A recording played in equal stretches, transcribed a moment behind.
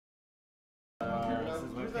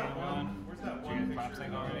that one? Where's that one picture? Prop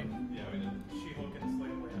thing already? Yeah, we did. She-Hulk and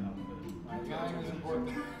Slave Leia outfit. My time is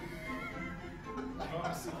important. I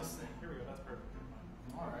want to see this thing. Here we go. That's perfect.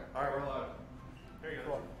 Alright, we're live. There you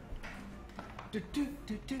go.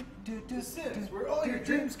 The Sims, where all your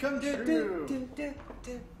dreams come true.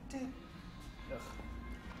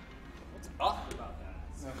 What's up about that?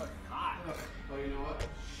 It's fucking hot. Oh, you know what?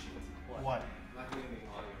 What? I'm not getting any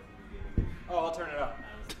audio from the beginning. Oh, I'll turn it up.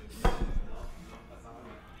 No, that's not what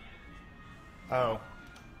I meant. Oh.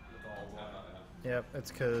 Yep,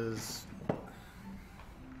 it's because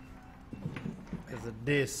of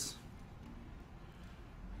this.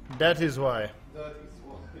 That is why. That is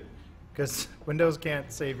what. Because Windows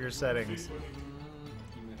can't save your settings. You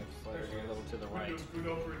may have slightly a little to the right. Windows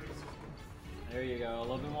operating system. There you go. A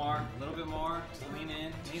little bit more. A little bit more. Just lean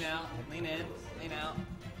in. Lean out. Lean in. Lean out.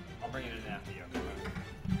 I'll bring it in after you.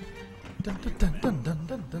 Dun, dun, dun, dun, dun,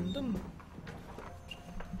 dun, dun, dun.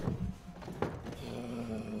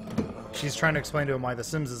 She's trying to explain to him why The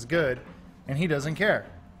Sims is good, and he doesn't care.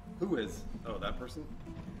 Who is? Oh, that person?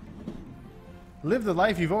 Live the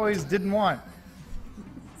life you've always didn't want.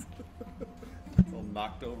 All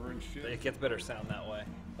knocked over and shit. It gets better sound that way.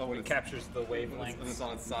 Oh, when It it's- captures the When wavelengths. it's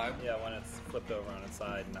on its side? Yeah, when it's flipped over on its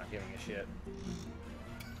side and not giving a shit.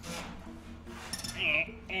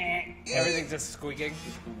 Everything's just squeaking.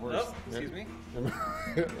 Worse. Oh, excuse me.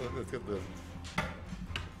 Let's get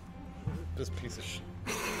this piece of shit.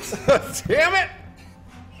 Damn it!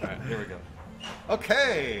 Alright, here we go.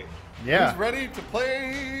 Okay. Yeah. Who's ready to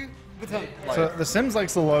play the So The Sims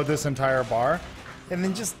likes to load this entire bar, and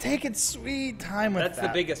then just take its sweet time with That's that.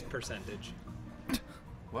 the biggest percentage.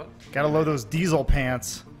 What? Gotta load those diesel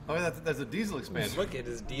pants. Oh, yeah, that's a diesel expansion. Look, it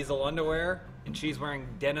is diesel underwear, and she's wearing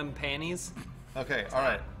denim panties. Okay, all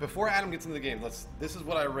right. Before Adam gets into the game, this is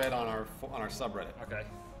what I read on our subreddit. Okay.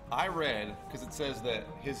 I read because it says that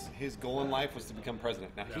his goal in life was to become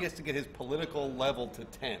president. Now he has to get his political level to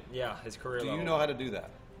 10. Yeah, his career Do level. you know how to do that?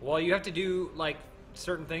 Well, you have to do like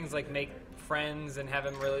certain things, like make friends and have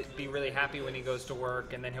him be really happy when he goes to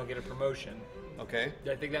work, and then he'll get a promotion. Okay.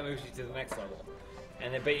 I think that moves you to the next level.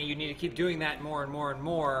 And then, but you need to keep doing that more and more and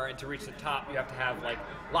more, and to reach the top, you have to have like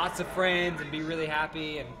lots of friends and be really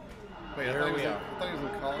happy. And Wait, I here thought he we was in, are. I thought he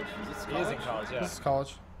was in college. Is this He is in college, yeah. This is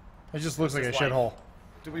college. It just looks like a This is life. shithole.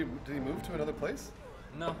 Did he move to another place?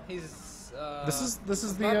 No, he's. This is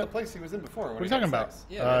It's the. not the place he was in before. What are you talking about?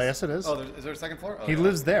 Yeah, it is. Yes, it is. Oh, is there a second floor? Oh, He yeah.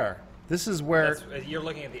 lives there. This is where. You're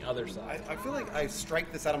looking at the other side. I feel like I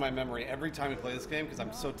strike this out of my memory every time we play this game because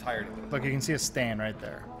I'm so tired of it. Look, you can see a stand right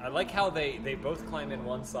there. I like how they both climb in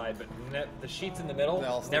one side, but the sheets in the middle They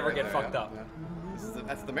all stay never right get there, fucked yeah, up. yeah.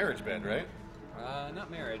 That's the marriage bed, right?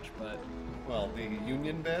 Not marriage, but Well, the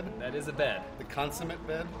union bed, that is a bed. the consummate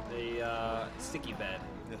bed. The sticky bed.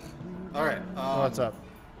 All right. What's up?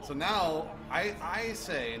 So now, I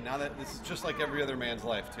say, now that this is just like every other man's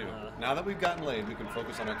life too, now that we've gotten laid, we can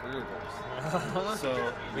focus on our career goals.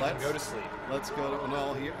 So We let's can go to sleep. Let's go to,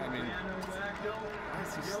 no, here, I mean, why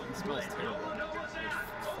is he smells terrible.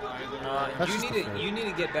 There's flies everywhere. That's just the food. You need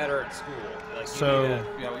to get better at school. Like, you So- need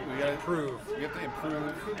to Yeah, we gotta improve. We have to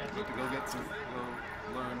improve. We have to go get some,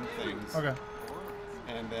 go learn things. Okay.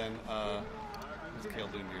 And then, what's Kale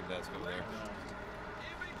doing to your desk over there?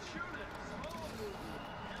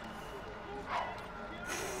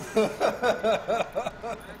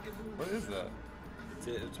 What is that?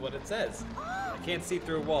 It's what it says. I can't see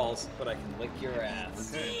through walls, but I can lick your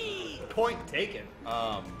ass. Point taken.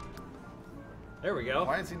 There we go.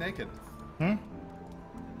 Why is he naked?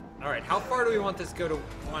 All right, how far do we want this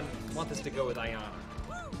want this to go with Ayana?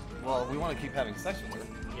 Well, we want to keep having sex with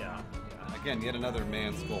her. Yeah. Again, yet another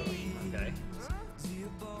man's goal. Okay.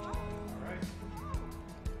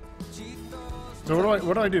 So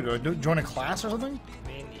what do I do? Do I join a class or something? I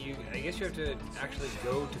mean, I guess you have to actually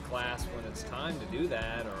go to class when it's time to do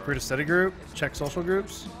that, or Create a study group. Check social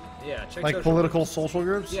groups. yeah, check Like social- political social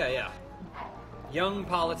groups. Yeah, yeah. Young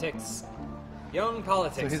politics. Young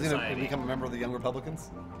politics So he's going to society. become a member of the Young Republicans?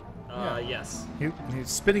 Yes. He's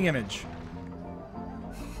spitting image.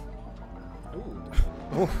 Ooh.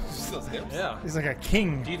 Oh, Those hips? Yeah. he's like a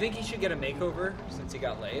king. Do you think he should get a makeover since he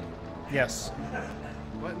got laid? Yes.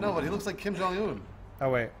 What? No, but he looks like Kim Jong-un. Oh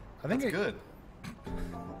wait, I think That's good.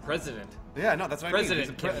 President. Yeah, no, that's what President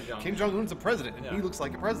I mean. Kim Jong-un. Kim Jong-un's a president, and Yeah. he looks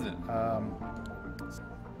like a president. I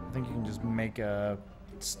think you can just make a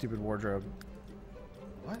stupid wardrobe.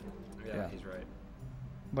 What? Yeah, Yeah. he's right.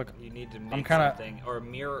 Look, You need to I'm make kinda- something, or a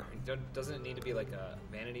mirror. Doesn't it need to be like a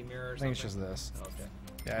vanity mirror or I something? think it's just this. Okay.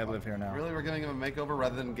 Yeah, I live here now. Really, we're giving him a makeover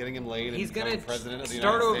rather than getting him laid He's and gonna becoming president of the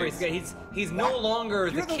start United over. States. He's no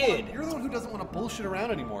longer the You're kid. You're the one who doesn't want to bullshit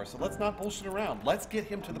around anymore. So let's not bullshit around. Let's get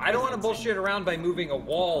him to the. I don't want to presidency. bullshit around by moving a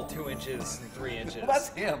wall 2 inches and 3 inches. Well, that's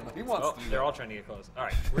him. He wants Oh, to do they're that. all trying to get close. All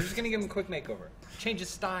right, we're just gonna give him a quick makeover. Change his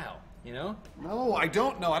style. You know? No, I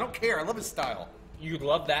don't know. I don't care. I love his style. You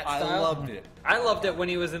love that I style? loved it. I loved it when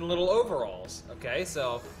he was in little overalls. Okay,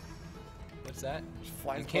 so what's that?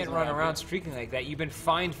 flies You can't buzzing run around around here. streaking like that. You've been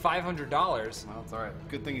fined $500. Well, it's all right.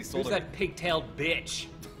 Good thing he sold Who's it. that pigtailed bitch?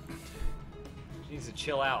 She needs to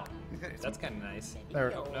chill out. Okay, That's kind of nice.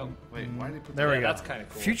 There- Oh, no. Wait, why did he put There that? we go. That's kind of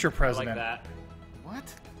cool. Future president. I like that.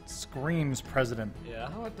 What? Screams president. Yeah.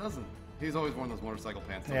 No, it doesn't. He's always worn those motorcycle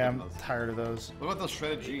pants. Don't Yeah, give him I'm those. tired of those. What about those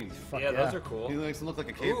shredded jeans? Fuck Yeah, those are cool. He makes him look like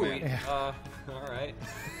a Ooh, caveman. all right.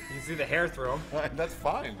 You can see the hair through him. That's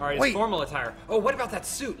fine. All right, Wait. his formal attire. Oh, what about that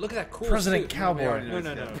suit? Look at that cool President suit. Cowboy. No,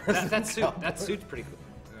 no, no. Yeah. That suit's pretty cool.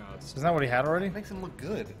 No, it's- Isn't that what he had already? It makes him look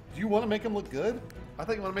good. Do you want to make him look good? I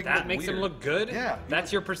thought you want to make him that look makes him weird. look good? Yeah.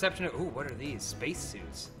 That's your perception of, ooh, what are these? Space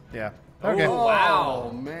suits. Yeah. Okay. Oh, wow.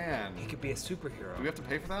 Oh, man. He could be a superhero. Do we have to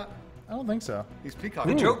pay for that? I don't think so. He's Peacock.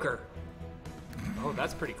 The Joker. Oh,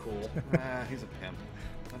 that's pretty cool. Nah, he's a pimp.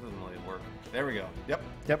 That doesn't really work. There we go. Yep.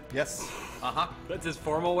 Yep. Yes. Uh-huh. That's his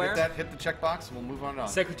formal wear. Hit that, hit the checkbox, and we'll move on.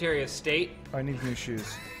 Secretary of State. Oh, I need new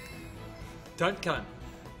shoes. Duntcun.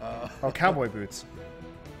 Oh, cowboy boots.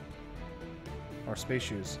 Or space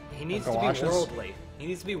shoes. He Or needs to be galoshes. worldly. He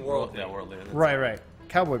needs to be worldly. Yeah, worldly. Right, right.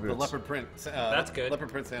 Cowboy boots. The leopard print. That's good. Leopard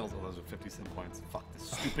print sandals. Oh, those are 50-cent points. Fuck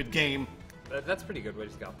this stupid game. That's pretty good what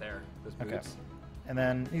he's got there. Those Okay. boots. And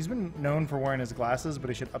then he's been known for wearing his glasses, but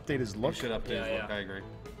he should update his You look. should update Yeah, his look. yeah. I agree.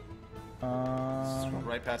 Um,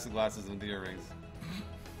 Right past the glasses and the earrings.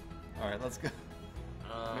 All right, let's go.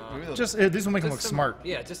 Maybe those- just these will make him look Just some- smart.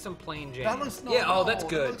 Yeah, just some plain Jane. That looks no, Yeah, oh, no, that's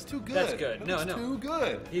good. That looks too good. That's good. That No, looks no. too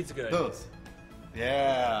good. He's good. Those.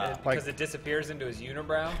 Yeah. Because it disappears into his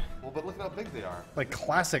unibrow. Well, but look at how big they are. Like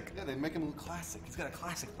classic. Yeah, they make him look classic. He's got a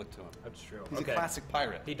classic look to him. That's true. He's okay. a classic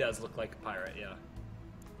pirate. He does look like a pirate, yeah.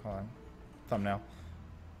 Hold on. Thumbnail.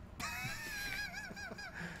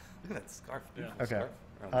 Look at that scarf. Beautiful Okay. scarf.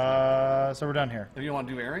 Around So we're done here. if you want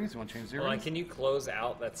to do earrings, you want to change the Hold on, earrings? can you close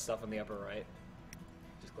out that stuff on the upper right?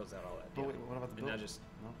 Just close out all that. But yeah. wait, what about the And now bill? just,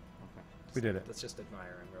 No? Okay. We did it. let's just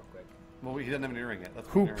admire him real quick. Well, he doesn't have an earring yet. That's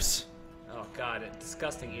Hoops. Oh god, a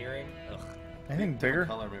disgusting earring. Ugh. Anything bigger?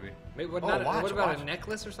 Color, maybe. Maybe, what, Oh, not, watch, what about watch. a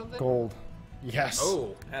necklace or something? Gold. Yes.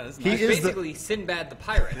 Oh. Yeah, this is He nice. is the- Basically, Sinbad the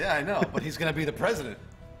pirate. Yeah, I know, but he's going to be the president.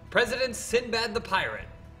 President Sinbad the pirate.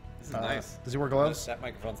 This is nice. Does he wear gloves? That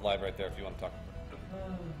microphone's live right there if you want to talk.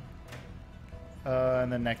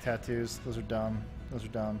 And then neck tattoos. Those are dumb. Those are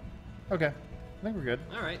dumb. Okay. I think we're good.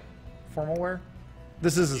 All right. Formal wear?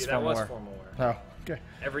 This is his Yeah, that formal was wear. formal wear. Oh, okay.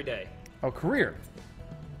 Every day. Oh, career.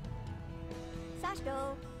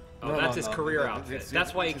 Oh, No, that's no, his no, career no, outfit. this-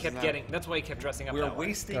 That's why he this is kept not- getting. That's why he kept dressing up We're that way.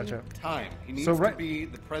 wasting Gotcha. time. He needs So to right- be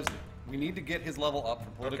the president. We need to get his level up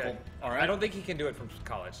for political. Okay. All right. I don't think he can do it from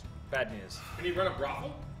college. Bad news. Can you run a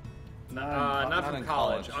brothel? Not not from in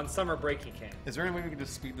college. college. On summer break he can. Is there any way we can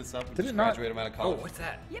just speed this up and Did just it not- graduate him out of Oh, college? what's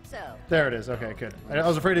that? There it is. Okay, good. I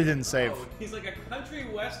was afraid it didn't save. Oh, he's like a country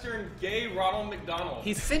western gay Ronald McDonald.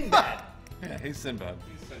 He's Sinbad. Yeah, he's Sinbad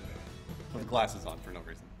He's Sinbad. with glasses on for no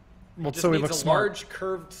reason. Well, Just so he needs looks a smart. large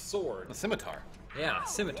curved sword. A scimitar. Yeah,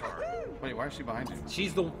 scimitar. Wait, why is she behind you?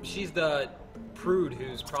 She's the prude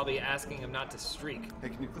who's probably asking him not to streak. Hey,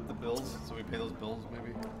 can you click the bills so we pay those bills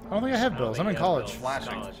maybe? I don't think I have bills. I'm in college.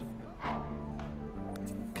 Flashing. College.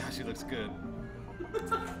 Gosh, he looks good.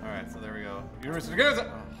 All right, so there we go. University degree.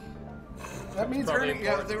 That means Probably earning.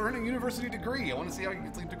 Yeah, important. they're earning university degree. I want to see how he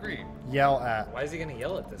gets a degree. Yell at. Why is he gonna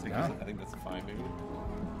yell at this Because guy? I think that's fine, maybe.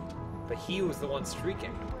 But he was the one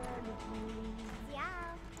streaking.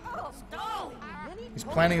 He's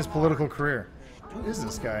planning his political career. Who is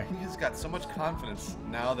this guy? He has got so much confidence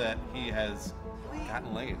now that he has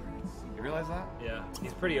gotten laid. You realize that? Yeah,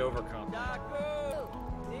 he's pretty overcome.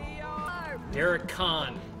 Derek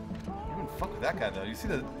Kahn. You wouldn't fuck with that guy though. You see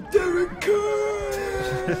the Derek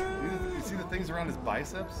Kahn. you see the things around his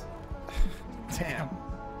biceps? Damn.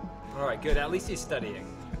 All right, good. At least he's studying.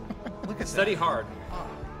 Look at Study that. hard. Oh,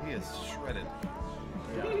 he is shredded.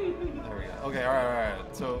 Yeah. There we go. Okay, all right.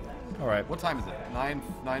 So, All right. what time is it?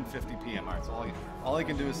 9:50 p.m. All right. So all he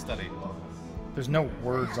can do is study. There's no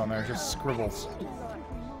words on there, just scribbles.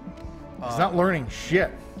 He's not learning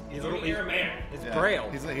shit. He's, Learning Aramaic. It's Yeah, Braille.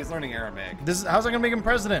 He's learning Aramaic. How's that gonna make him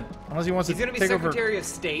president? Unless he wants He's to going to be take Secretary of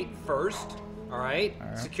State first, all right?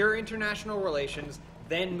 right. Secure international relations,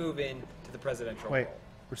 then move in to the presidential Wait. role.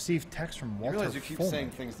 Receive text from You Walter realize you keep Fullman. saying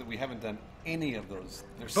things that we haven't done any of those.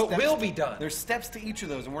 There's But steps will to- be done. There's steps to each of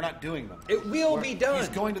those, and we're not doing them. It will be done. He's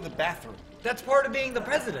going to the bathroom. That's part of being the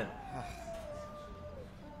president.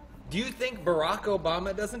 Do you think Barack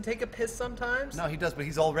Obama doesn't take a piss sometimes? No, he does, but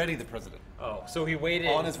he's already the president. Oh, so he waited.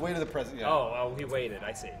 On his way to the president. Yeah. Oh, he waited.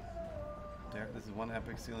 I see. There, this is one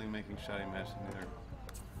epic ceiling making shouting match.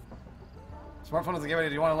 Smartphone is a gateway.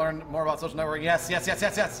 Do you want to learn more about social networking? Yes, yes, yes,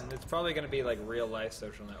 yes, yes. It's probably going to be like real life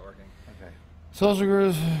social networking. Okay. Social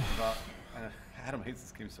groups. About, Adam hates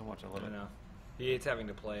this game so much. I love I it. know. He hates having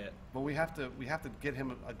to play it. But we have to get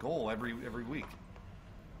him a goal every week.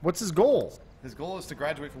 What's his goal? His goal is to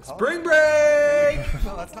graduate from college. Spring break!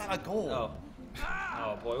 No, that's not a goal. Oh.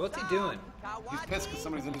 Oh boy, what's he doing? He's pissed because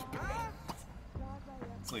somebody's in his bed.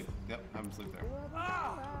 Sleep. Yep, have him sleep there.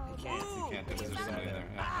 He can't. You can't because there's somebody there.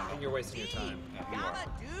 Yeah, And you're wasting your time. you are.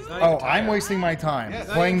 He's not Oh, even I'm tired. wasting my time Yeah, it's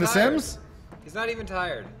not playing even The tired. Sims. He's not even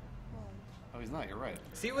tired. Oh, he's not. You're right.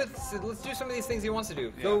 See, let's do some of these things he wants to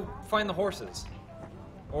do. Yeah. Go find the horses.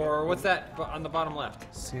 Or what's that on the bottom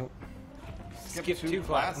left? See, Skip two two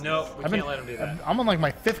classes? classes. No, we I've can't let him do that. I'm on like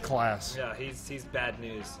my 5th class. Yeah, he's bad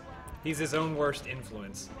news. He's his own worst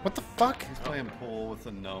influence. What the fuck? He's playing pool with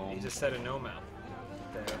a gnome. He just said a gnome out.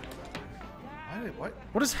 There. What?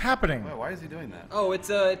 What is happening? Why is he doing that? Oh, it's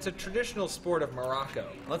a traditional sport of Morocco.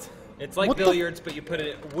 Let's. It's like What the- billiards, but you put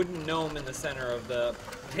a wooden gnome in the center of the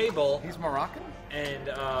table, He's Moroccan. and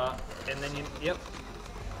then you. Yep.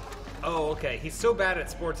 Oh, okay. He's so bad at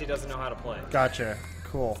sports he doesn't know how to play. Gotcha.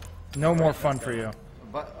 Cool. No more fun for you.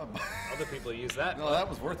 But Other people use that. no, that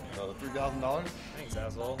was worth it though. $3,000. Thanks,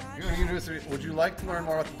 asshole. You're in university. Would you like to learn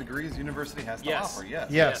more about the degrees university has to Yes. offer? Yes.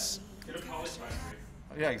 Yes. Get a college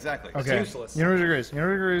degree. Yeah, exactly. Okay. useless. University degrees.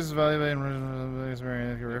 University degrees is valuable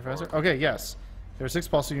experience. Career faster. Okay. Yes. There are 6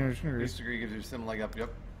 possible university Business degrees. degree gives you a sim leg up. Yep.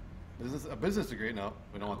 A business degree? No,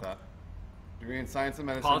 we don't want that. Degree in science and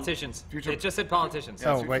medicine. Politicians. Future. It just said politicians.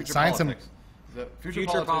 Yeah, Oh, wait, future science and- politics. The future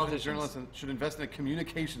Future politicians, politicians. journalists should invest in a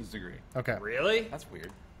communications degree. Okay. Really? That's weird.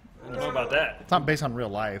 I don't know about that. It's not based on real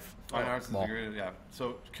life. Fine arts is well. a degree. Yeah.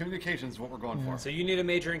 So communications is what we're going for. So you need a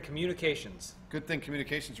major in communications. Good thing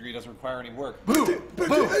communications degree doesn't require any work. But at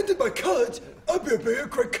the end of my college, I'm gonna be a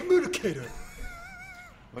great communicator.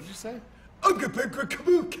 What did you say? I'm gonna be a great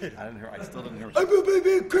communicator. I didn't hear. I still didn't hear. I'm gonna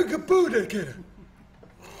be a great communicator.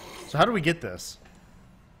 So how do we get this?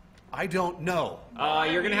 I don't know.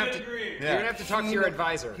 You're gonna have to. Degree. You're gonna have to talk to your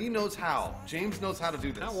advisor. He knows how. James knows how to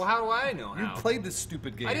do this. Oh, well, how do I know You how? played this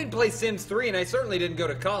stupid game. I didn't play Sims 3, and I certainly didn't go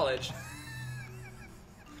to college.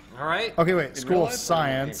 All right. Okay, wait. School real of life or in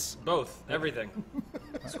Science. Both. Everything.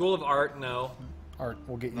 School of Art, no. Art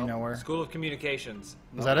will get you Nope. nowhere. School of Communications.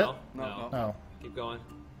 Is that it? No. No. Oh. Keep going.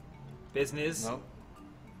 Business. Nope.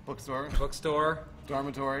 Bookstore. Bookstore.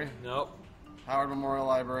 Dormitory. Nope. Howard Memorial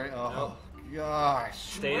Library. Oh, gosh.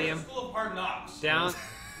 Stadium. School of Hard Knocks. Down.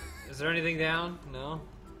 Is there anything down? No.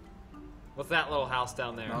 What's that little house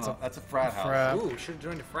down there? No, that's a frat house. frat. Ooh, should have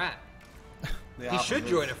joined a frat. The He should opposite.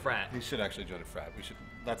 join a frat. He should actually join a frat. We should.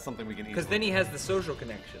 That's something we can eat. Because then he has the social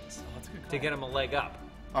connections That's a good to call. get him a leg up.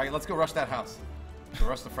 All right, let's go rush that house. Go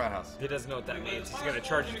rush the frat house. He doesn't know what that means. He's going to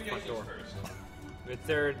charge you at the front door. But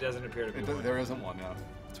there doesn't appear to be one. There isn't one now.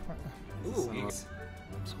 Ooh, he's...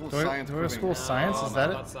 School of Do I- Science. do I go to proving- school of Science? No, Is that not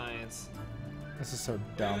it? about science. This is so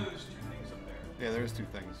dumb. There's 2 things up there. Yeah, there's 2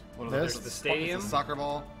 things. What are There's those? the stadium. It's a soccer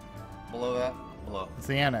ball. Below that. Below. It's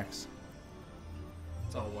the annex.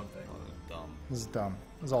 It's all one thing. Oh, dumb. This is dumb.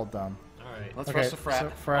 This is all dumb. All right. Let's Okay, rush the frat. so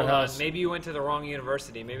frat Hold house. on. Maybe you went to the wrong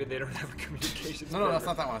university. Maybe they don't have a communications No, that's program.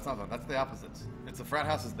 not that one. That's not that one. That's the opposites. It's the frat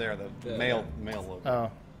house is there. The Yeah. male logo.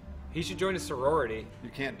 Oh. He should join a sorority You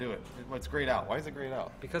can't do it. It's grayed out. Why is it grayed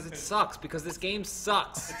out? because it sucks. Because this game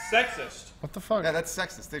sucks. Sexist. What the fuck? Yeah, that's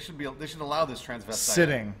sexist. They should allow this transvestite.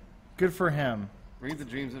 Sitting. Good for him. Read the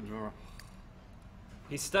dreams of.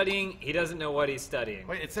 He's studying. He doesn't know what he's studying.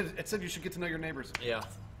 Wait, it said you should get to know your neighbors. Yeah.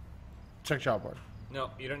 Check job board. No,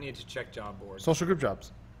 you don't need to check job board. Social group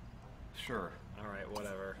jobs. Sure. All right,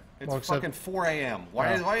 whatever. It's Well, except- fucking 4 a.m.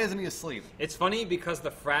 Why isn't he asleep? It's funny because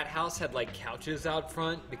the frat house had like couches out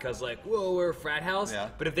front because like, whoa, we're a frat house. Yeah.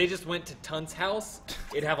 But if they just went to Tunt's house,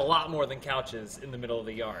 it'd have a lot more than couches in the middle of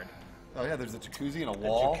the yard. Oh yeah, there's a jacuzzi and a A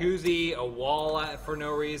wall. jacuzzi, a wall for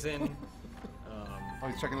no reason. Oh,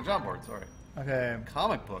 he's checking the job board. Sorry. Okay.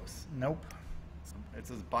 Comic books. Nope. It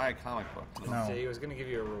says buy a comic book. No. So he was gonna give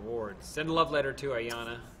you a reward. Send a love letter to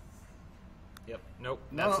Ayana. Yep. Nope.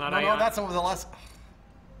 No, That's not no, Ayana. that's over the last.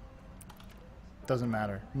 Doesn't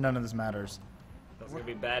matter. None of this matters. That's gonna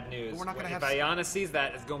be bad news. We're not gonna If have- Ayana sees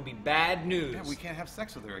that, it's gonna be bad news. Yeah, we can't have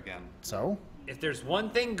sex with her again. So? if there's one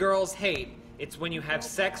thing girls hate, it's when you have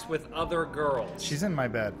sex with other girls. She's in my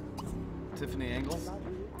bed. Tiffany Angles.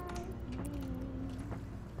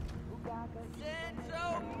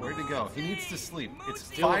 Where'd he go? He needs to sleep. It's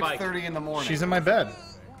Steal a bike. 5:30 in the morning. She's in my bed.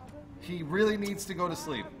 He really needs to go to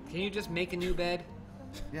sleep. Can you just make a new bed?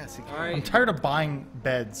 Yes, he can. All I'm right. tired of buying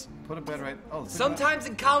beds. Put a bed right. Oh, Sometimes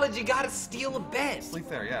in college you gotta steal a bed. sleep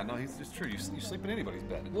there. Yeah, no, it's true. You sleep in anybody's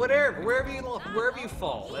bed. Whatever, wherever you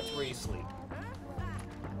fall, that's where you sleep.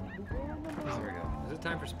 There we go. Is it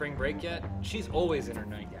time for spring break yet? She's always in her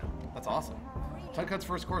nightgown. That's awesome. Tunkut's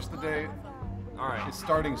first course of the day All right. is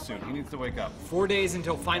starting soon. He needs to wake up. 4 days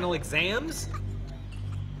until final exams?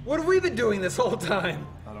 What have we been doing this whole time?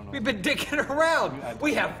 I don't know. We've been dicking around.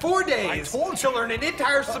 We have 4 days told to learn an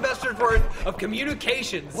entire semester's worth of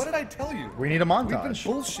communications. What did I tell you? We need a We've been montage.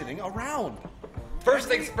 bullshitting around. First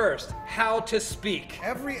things first, how to speak.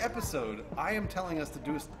 Every episode, I am telling us to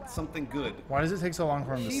do something good. Why does it take so long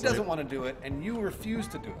for him to He sleep? doesn't want to do it, and you refuse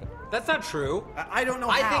to do it. That's not true. I don't know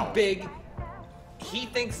I how. think big, he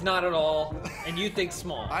thinks not at all, and you think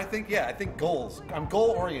small. I think goals. I'm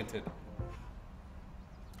goal-oriented.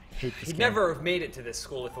 hate this He'd game. never have made it to this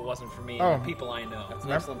school if it wasn't for me Oh. and the people I know. That's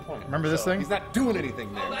an excellent point. Remember this thing? He's not doing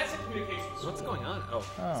anything there. That's a communications. What's going on? Oh,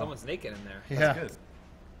 Oh. someone's naked in there. Yeah. Good.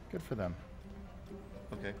 Good for them.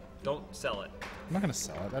 Okay. Don't sell it. I'm not gonna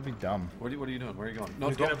sell it. That'd be dumb. What are you doing? Where are you going? No,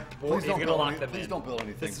 He's don't. gonna, Please he's don't gonna build lock any- them Please in. don't build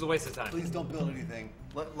anything. This is a waste of time. Please don't build anything.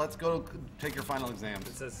 Let's go take your final It exams.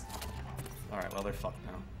 says All right. Well, they're fucked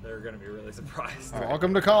now. they're gonna be really surprised.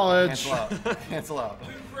 Welcome to college. Cancel out. Cancel out.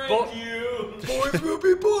 Bo- You. Boys will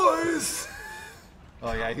be boys.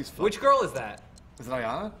 Oh yeah, he's fucked. Which girl is that? Is it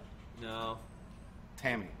Ayana? No.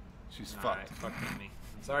 Tammy. She's All right, fucked. fuck me.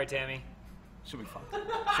 Sorry, Tammy. She'll be fucked.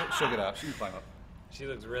 She'll get out. She'll be fine up. She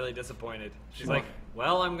looks really disappointed. She's She like, wants-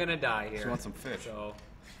 well, I'm gonna die here. She wants some fish. So,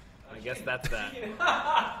 I guess that's that.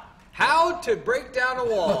 How to break down a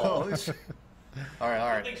wall. Holy shit. All right. All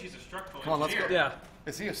I right. think she's a structural Come on, let's go. engineer. Yeah.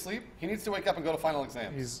 Is he asleep? He needs to wake up and go to final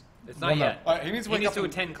exams. He's. It's not well, no. yet. All right, he needs to wake up and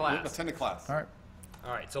attend class. Attend a class. All right.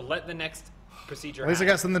 All right, so let the next procedure At least I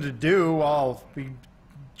happen. got something to do while he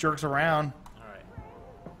jerks around. All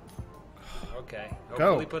right. Okay. Go.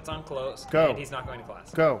 Hopefully puts on clothes. Go. And he's not going to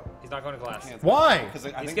class. Go. He's not going to class. Cancel. Why? Because I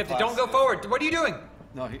He think skipped it. class- Don't go forward. What are you doing?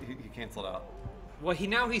 No, he canceled out. Well,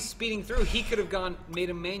 he's speeding through. He could have made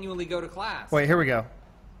him manually go to class. Wait, here we go.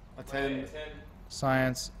 Attend.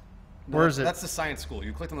 Science. No, Where is it? That's the science school.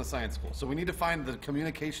 You clicked on the science school. So we need to find the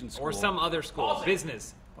communication school. Or some other school,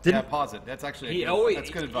 business. Yeah, Didn't- pause it. That's actually that's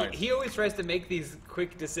good advice. He always tries to make these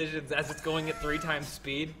quick decisions as it's going at 3 times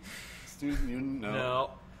speed. Student union, no. No.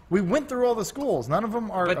 We went through all the schools. None of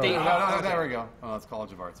them are. But they- No, Okay. there we go. Oh, it's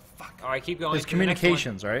College of Arts. Fuck. All right, keep going. There's to the next one.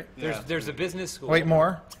 communications, right? Yeah. There's a business school. Wait,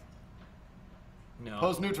 more. No.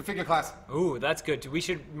 Pose nude for figure class. Ooh, that's good. We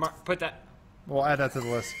should put that. We'll add that to the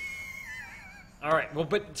list. All right. Well,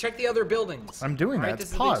 but check the other buildings. I'm doing All right, that. This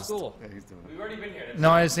It's is a big paused. school. Yeah, he's doing it. We've already been here.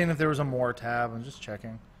 No, I was seeing if there was a more tab. I'm just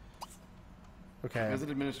checking. Okay. Visit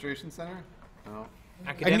administration center. No.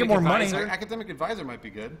 Academic get more money. advisor. Academic advisor might be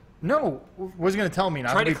good. No, was he going to tell me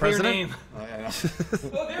not Try to to be clear president? name. Yeah, I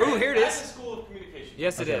know. Oh, there Ooh, here it That's is. the School of Communications.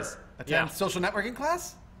 Yes, it is. Attend Yeah. social networking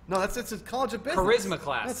class? No, that's his College of Business. Charisma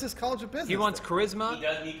class. That's his College of Business. He wants He charisma.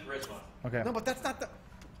 does need charisma. Okay. No, but that's not the.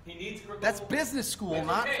 He needs charisma. That's business school, It's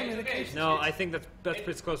not okay, it's communication. No, I think that's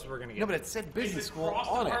as close as we're gonna get. No, but it said business It's a school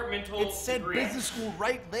on it. cross-departmental It said degree. business school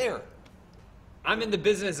right there. I'm in the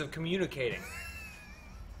business of communicating.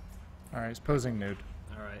 All right, he's posing nude.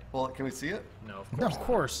 All right. Well, can we see it? No, of No, course. of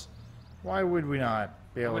course. Why would we not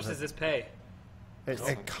be How able much to? does this pay?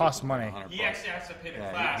 It costs money. 100 He bucks actually has to pay the Yeah,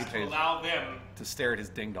 he class to pays- allow them. to stare at his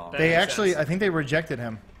ding dong. That- They makes actually, sense. I think they rejected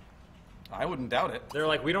him. I wouldn't doubt it. They're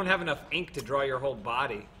like, we don't have enough ink to draw your whole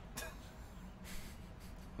body.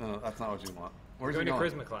 No, that's not what you want. Where's Going he to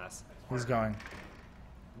going? charisma class. He's going.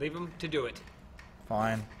 Leave him to do it.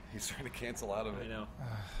 Fine. He's trying to cancel out of I it. know.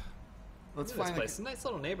 Let's Look at this find place. It's a nice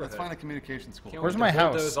little neighborhood. let's find a communication school. Can't Where's wait my to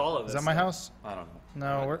build house? those all of Is us. that my house? I don't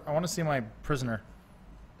know. No, I want to see my prisoner.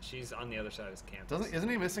 She's on the other side of his campus. Isn't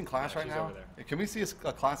he missing class Yeah, right she's now? over there. Can we see a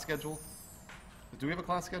class schedule? Do we have a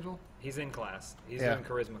class schedule? He's in class. He's Yeah. doing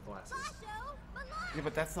charisma classes. Yeah,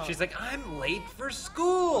 but that's not. She's like, I'm late for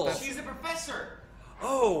school. She's a professor.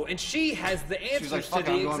 Oh, and she has the answers She's like, to fuck,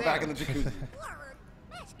 the I'm going exam. back in the jacuzzi.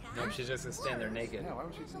 No, she's just gonna stand there naked. Yeah, why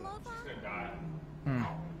would she do that? She's gonna die.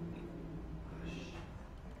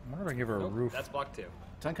 I wonder if I give her a Nope, roof. that's block 2.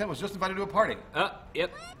 Tunkut was just invited to a party.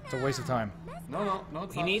 Yep. It's a waste of time. No,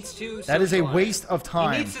 it's He not. needs to. That is a socialize. waste of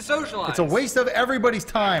time. He needs to socialize. It's a waste of everybody's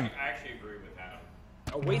time. I actually agree with that.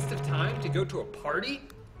 A waste of time to go to a party?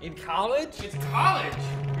 In college? It's college.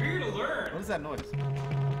 You're here to learn. What is that noise?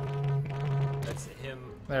 That's him.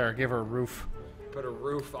 There, give her a roof. Put a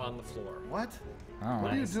roof on the floor. What? Oh,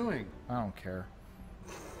 What are you doing? I don't care.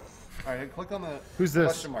 All right, click on the Who's this?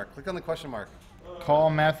 question mark. Click on the question mark. Call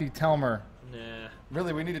Matthew Telmer. Nah.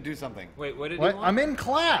 Really, we need to do something. Wait, what did What? he want? I'm in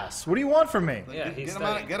class. What do you want from me? Yeah, he's Get him out.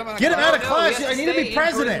 studying. Get him out. Get him out of No, class. he has I need to stay be in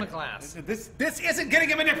president. charisma class. This isn't getting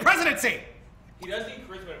him into presidency. He does need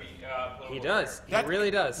charisma to be political. He does. He That- really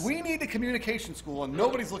does. We need a communication school, and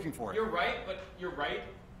nobody's looking for it. You're right,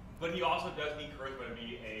 but he also does need charisma to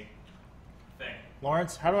be a thing.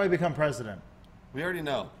 Lawrence, how do I become president? We already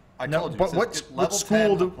know. I No, told you. but it says what- get what level school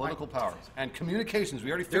 10 do- of political powers and communications? We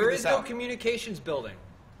already figured There this is no out. communications building.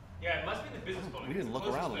 Yeah, it must be the business building. We didn't look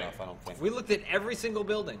It's the around closest enough. I don't think. We looked at every single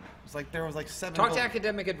building. It's like there was like 7. Talk to buildings.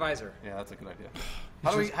 academic advisor. Yeah, that's a good idea.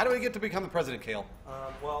 How do we get to become the president, Kale?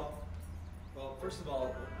 Well, first of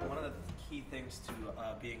all, one of the key things to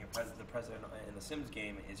being the president in the Sims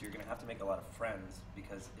game is you're going to have to make a lot of friends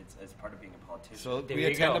because it's part of being a politician. So There we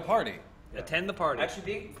you attend go. a party. Attend the party.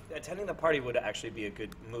 Actually, attending the party would actually be a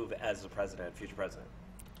good move as the president, future president.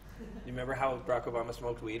 You remember how Barack Obama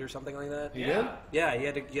smoked weed or something like that? He did? Yeah, he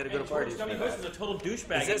had to go to And parties. George for W. Bush that. was a total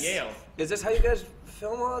douchebag Is at this, Yale. is this how you guys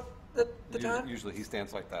film all the time? Usually he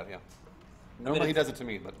stands like that. Yeah. I Normally mean, he does it to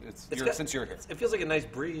me, but since you're here. It feels like a nice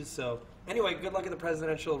breeze. So anyway, good luck in the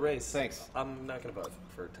presidential race. Thanks. I'm not going to vote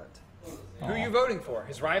for Tunt. Who are you voting for?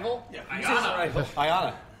 His rival? Yeah,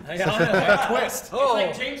 Ayana. Ayana. Twist. It's Oh,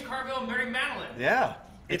 like James Carville and Mary Madeline. Yeah.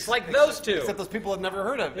 it's like those two. Except those people have never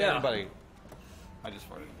heard of Yeah. anybody. I just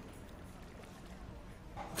farted.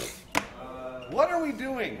 What are we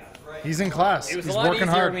doing? He's in class. It was He's a lot working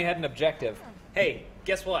easier hard. when we had an objective. Hey,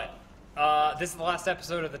 guess what? This is the last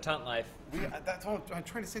episode of the Tunt Life. That's what I'm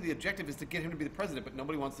trying to say. The objective is to get him to be the president, but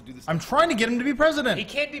nobody wants to do this. I'm trying to get him to be president. He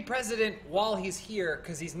can't be president while he's here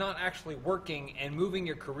because he's not actually working, and moving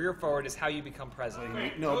your career forward is how you become president.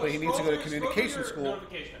 Okay, No, but he needs to go to scroll through communication your school.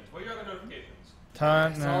 Notifications. What are your other notifications?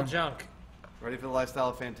 It's all junk. Ready for the lifestyle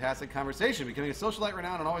of fantastic conversation. Becoming a socialite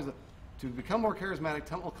renowned and always to become more charismatic,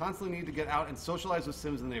 Tunt will constantly need to get out and socialize with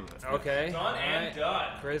Sims in the neighborhood. Okay. Done and alright.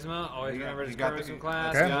 done. Charisma. Always You got- remember you his got the- charisma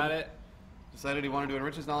class. Okay. Got it. Decided he wanted to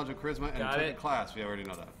enrich his knowledge of charisma and Got took it. a class. We already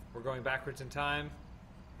know that. We're going backwards in time.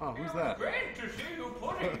 Oh, who's that? Great to see you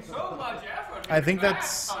putting so much effort I think into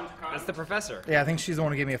that's- that, Tunt Cunt. That's the professor. Yeah, I think she's the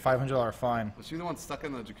one who gave me a $500 fine. Was she the one stuck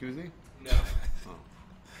in the jacuzzi? No.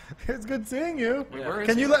 It's good seeing you. Wait, Yeah. where is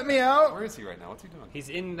Can he? you let me out? Where is he right now? What's he doing? He's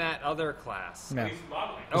in that other class. No. He's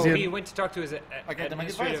modeling. Oh, Is he- he went to talk to his Academic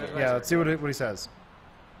administrative advisor. Yeah, let's see what he says.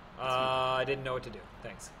 I didn't know what to do.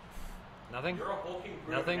 Thanks. Nothing? You're a hulking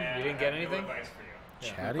brute, Nothing? man. You didn't I get have anything? No advice for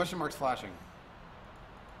you. Chatty? Question mark's flashing.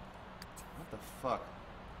 What the fuck?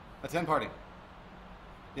 Attend party.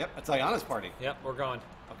 Yep, it's Ayana's party. Yep, we're going.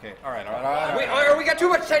 Okay, all right. Wait, oh, we got too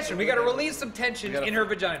much tension. We got to release some tension We gotta- in her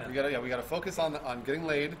vagina. We gotta focus on getting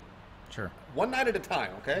laid. Sure. One night at a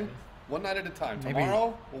time, okay? One night at a time. Maybe-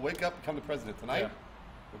 Tomorrow we'll wake up, become the president. Tonight Yeah.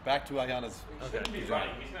 we're back to Ayana's. He shouldn't be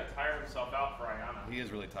running. He's going to tire himself out for Ayana. He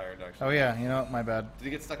is really tired, actually. Oh yeah, you know, my bad. Did he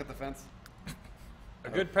get stuck at the fence? A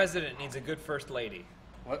good president needs a good first lady.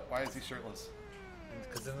 What? Why is he shirtless?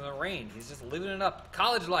 Because in the rain, he's just living it up.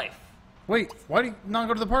 College life. Wait, why do you not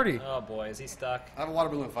go to the party? Oh boy, is he stuck? Have a water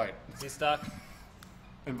balloon fight. Is he stuck?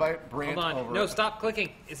 Invite Brant Hold on. over. No, stop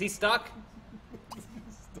clicking. Is he stuck?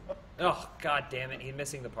 Oh, god damn it. He's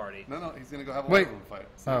missing the party. No, he's gonna go have a Wait. water balloon fight.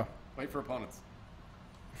 Oh, Wait for opponents.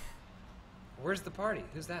 Where's the party?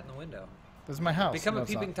 Who's that in the window? this is my house. Become No, a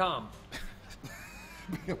it's not. peeping Tom.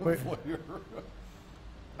 Wait.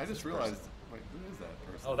 I just realized. Wait, who is that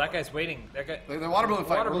person? Oh, that guy's waiting. That guy. The water balloon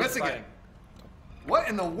fight. Water We're balloon's missing fighting. it. What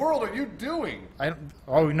in the world are you doing?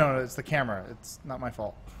 Oh no, it's the camera. It's not my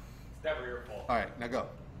fault. It's never your fault. All right, now go.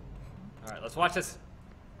 All right, let's watch this.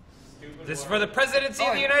 Stupid This is water- for the presidency of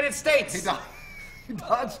Oh, the he- United States. He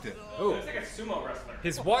dodged it. Ooh, It's like a sumo wrestler.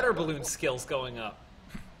 his water balloon skills going up.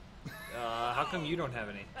 How come you don't have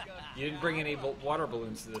any? You didn't bring any water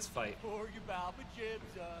balloons to this fight.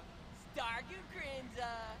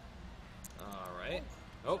 All right.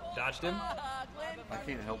 Oh, dodged him. I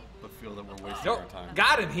can't help but feel that we're wasting Nope, our time.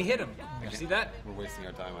 got him. He hit him. You see that? We're wasting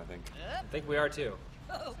our time, I think. I think we are too.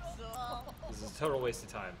 This is a total waste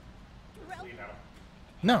of time. You know.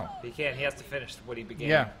 No. He can't. He has to finish what he began.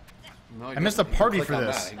 Yeah. No, I missed a party click for on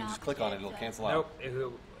this. That. You can just click on it; it'll cancel out.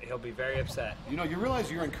 Nope. He'll be very upset. You know, you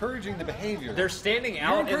realize you're encouraging the behavior. They're standing You're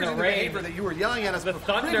out in the encouraging the rain. behavior that you were yelling at us. The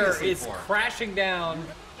thunder previously is for. crashing down.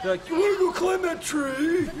 They're like, You wanna go climb that tree?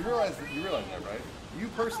 You realize that, right? You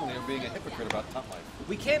personally are being a hypocrite about Tunt Life.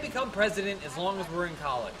 we can't become president as long as we're in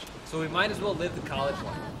college. So we might as well live the college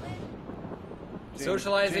life.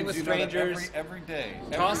 Socializing with you know that strangers. every day.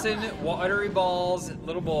 Tossing watery balls at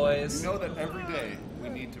little boys. You know that every day we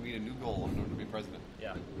need to meet a new goal in order to be president.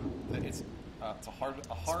 Yeah. It's a hard.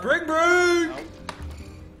 Spring break!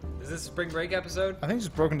 Is this a spring break episode? I think he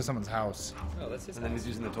just broke into someone's house. Oh, that's his And then house. he's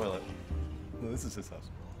using the toilet. No, this is his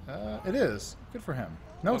house. It is. Good for him.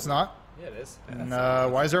 No, it's not. Yeah, it is. And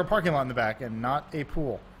why is there a parking lot in the back and not a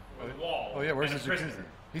pool? With wall. Oh yeah, where's and his a prison. jacuzzi?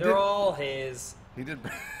 He They're did. all his. He did.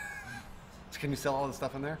 Can you sell all the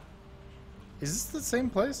stuff in there? Is this the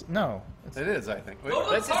same place? No. It is, I think. Wait,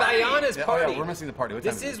 Well, That's his Party! Ayana's yeah, party. Oh, yeah, we're missing the party. What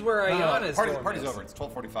This time is where No, Ayana's party's dorm party's is. over. It's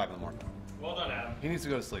 12:45 in the morning. Well done, Adam. He needs to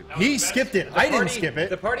go to sleep. That was He the best. skipped it. The I didn't party- skip it.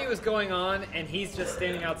 The party was going on, and he's just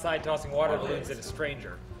standing outside tossing water balloons at a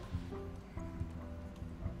stranger.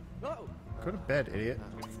 Go to bed, idiot.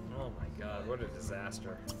 Oh my god, what a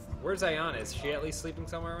disaster. Where's Ayana? Is she at least sleeping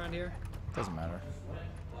somewhere around here? Doesn't matter.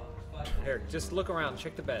 Here, just look around,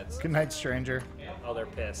 check the beds. Good night, stranger. Oh, they're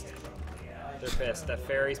pissed. They're pissed. That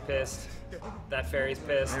fairy's pissed. That fairy's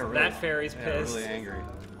pissed. They're really- That fairy's Yeah, pissed. really angry.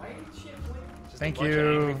 Just Thank a bunch of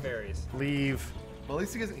you. angry fairies. Leave. Well, at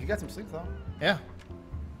least he got some sleep though. Yeah.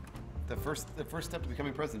 The first step to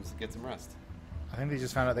becoming president is to get some rest. I think they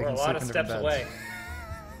just found out they We're a can lot sleep of in different steps beds. away.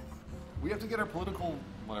 We have to get our political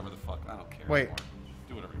whatever the fuck. I don't care. Wait. Anymore.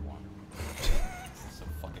 Do whatever you want. This is so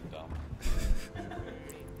fucking dumb.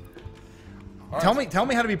 All right, Tell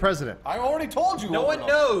me how to be president. I already told you. No over one and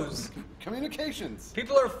knows. over. Communications.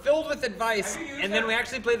 People are filled with advice, Have you used and then that? we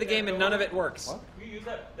actually play the game and none of it works. What? We use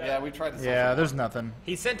that. Yeah, we tried to. Yeah, there's nothing.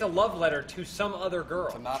 He sent a love letter to some other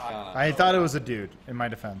girl. Not Ayana. I thought it was a dude, in my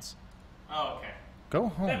defense. Oh, okay. Go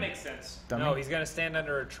home. That makes sense. dummy. No, he's gonna stand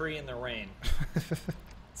under a tree in the rain.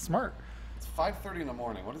 Smart. It's 5:30 in the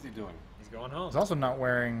morning. What is he doing? He's going home. He's also not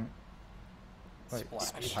wearing... Wait,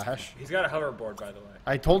 Splash. splash? He's got a hoverboard, by the way.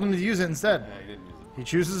 I told him to use it instead. Yeah, he didn't use it. He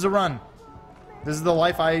chooses to run. This is the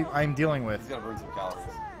life I'm dealing with. He's got to burn some calories.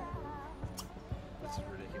 This is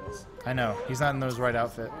ridiculous. I know. He's not in those right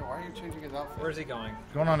outfit. Wait, why are you changing his outfit? Where's he going?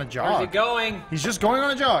 Going on a Where's he jog. going? He's just going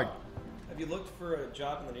on a jog. Have you looked for a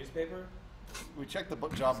job in the newspaper? We checked the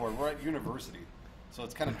job board. We're at university, so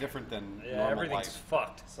it's kind of different than Yeah, normal everything's life.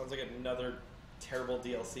 fucked. Sounds like another terrible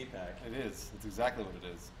DLC pack. It is. It's exactly what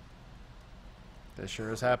it is. This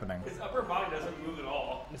sure is happening. His upper body doesn't move at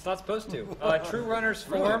all. It's not supposed to. True Runners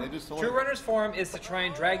Really? form. They just told True you? Runners form is to try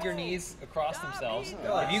and drag your knees across themselves.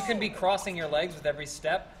 If you can be crossing your legs with every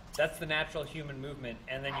step, that's the natural human movement,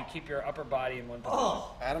 and then you keep your upper body in one position.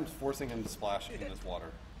 Adam's forcing him to splash in this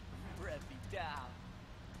water.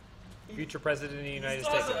 Future president of the He United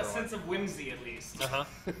still States. has a everyone. sense of whimsy, at least. Uh-huh.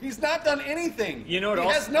 He's not done anything. You know what he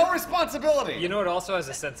else- has no responsibility. You know, it also has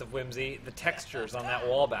a sense of whimsy. The textures on that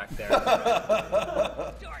wall back there.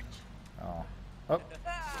 Oh. Oh.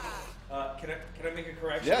 Can I make a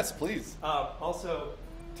correction? Yes, please. Also,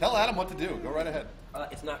 Tell Adam what to do. Go right ahead.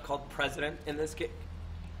 it's not called president in this game.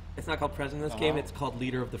 It's not called president in this game. It's called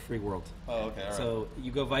leader of the free world. Oh, okay. All right. So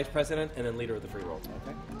you go vice president and then leader of the free world.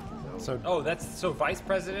 Okay. So Oh, so vice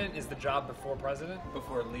president is the job before president?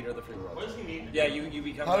 Before leader of the free What world. does he need to Yeah, do? you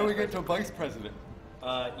become. How do we vice get to vice president?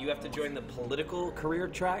 You have to join the political career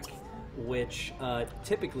track, which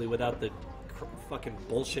typically without the fucking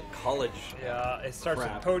bullshit college. Yeah, it starts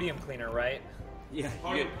Crap. with podium cleaner, right? Yeah, you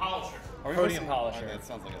Podium get, polisher. Are we Podium missing, polisher. That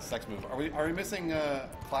sounds like a sex move. Are we missing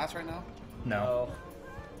class right now? no. Oh,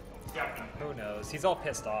 Yeah. who knows? He's all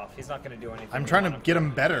pissed off. He's not going to do anything. I'm we trying want to him get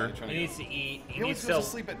him better. He needs to eat. He always needs goes to to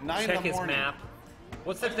sleep at 9 in check the his morning. map.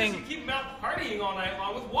 What's the You thing? keep him out partying all night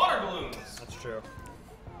long with water balloons. That's true.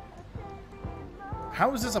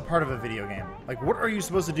 How is this a part of a video game? Like, what are you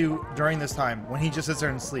supposed to do during this time when he just sits there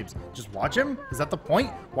and sleeps? Just watch him? Is that the point?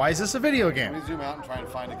 Why is this a video Can we game? zoom out and try and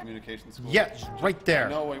find a communication school? Yeah, right there.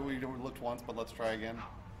 No, wait, we looked once, but let's try again.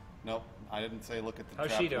 Nope, I didn't say look at the How's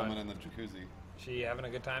trapped she doing? woman in the jacuzzi. She having a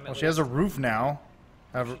good time? Well, she has a roof now.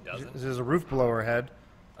 doesn't. There's a roof below her head.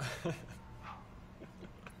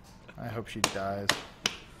 I hope she dies.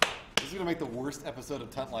 This is gonna make the worst episode of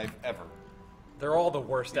Tunt Life ever. They're all the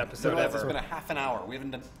worst episode Realize It's ever. been a half an hour. We haven't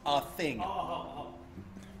done a thing.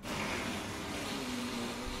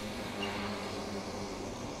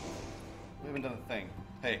 We haven't done a thing.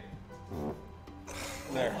 Hey.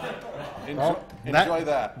 There. Oh, Enjoy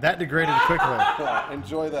that. That degraded quickly. Yeah,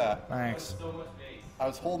 enjoy that. Thanks. I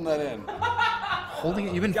was holding that in. Holding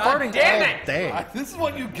it. You've been God farting damn all it! day. This is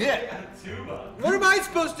what you get. What am I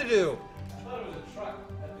supposed to do?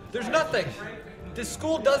 There's nothing. This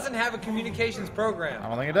school doesn't have a communications program. I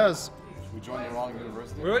don't think it does. We joined the wrong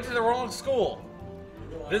university. We went to the wrong school.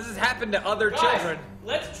 This has happened to other Guys, children.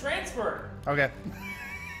 let's transfer. Okay.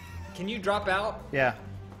 Can you drop out? Yeah.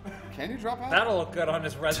 Can you drop out? That'll look good on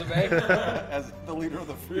his resume. As the leader of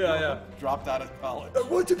the free Yeah, world, yeah. dropped out of college. I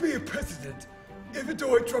want to be a president, even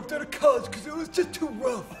though I dropped out of college because it was just too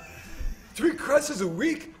rough. 3 classes a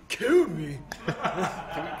week? Kill me. Can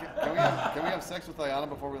we have sex with Ayana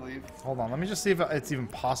before we leave? Hold on, let me just see if it's even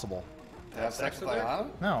possible. To have sex with with her? Ayana?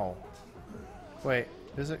 No. Wait,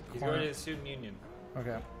 is it? He's going to the student union.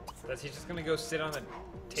 Okay. That's he's just gonna go sit on the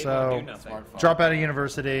table So- and do nothing. Smartphone. Drop out of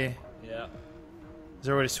university. Yeah. Is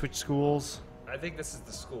there a way to switch schools? I think this is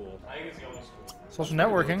the school. I think it's the only school. Social It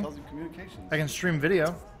networking. tells you communications. I can stream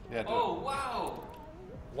video. Yeah, do Oh, wow.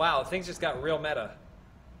 Wow, things just got real meta.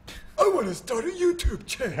 I want to start a YouTube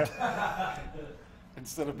channel. it.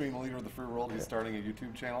 Instead of being the leader of the free world, he's starting a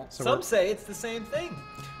YouTube channel. So Some we're- say it's the same thing.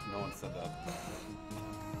 No one said that.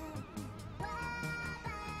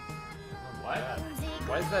 What?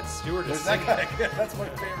 Why is that stewardess There's that singing? guy. That's my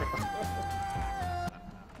favorite.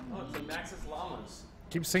 Oh, it's the Maxis Llamas.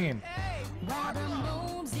 keep singing.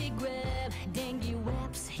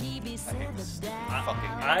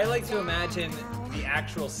 I like to imagine the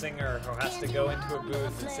actual singer who has to go into a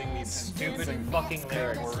booth and sing these stupid fucking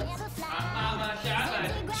lyrics.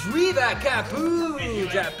 Driva capu,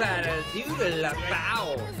 japada doodle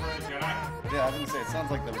bow. Yeah, I was gonna say it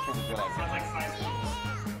sounds like the Return of the Jedi. Sounds like Spice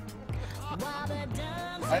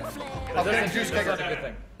Okay, That's juice not a kicker. good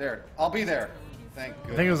thing. There, I'll be there. Thank I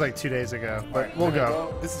goodness. think it was like 2 days ago, but Alright, we'll we're gonna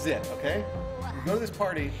go. This is it, okay? We go to this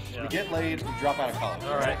party, Yeah. we get laid, we drop out of college.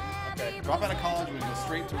 All right. Okay. Drop out of college, we go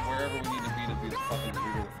straight to wherever we need to be the fucking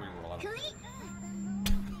leader of the free world.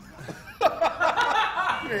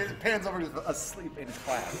 I don't know. It pans over to asleep in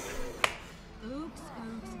class. I'm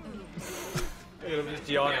just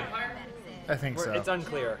yawning. I think so. It's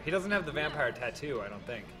unclear. He doesn't have the vampire tattoo, I don't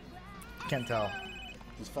think. Can't tell.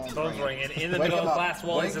 His phone's Phone's ringing. ringing in the Wake middle him of up. class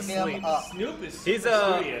while he's Wake him asleep. up. Snoop is He's super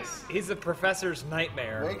a serious. he's a professor's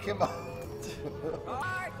nightmare. Wake him up.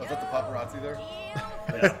 Was that the paparazzi there?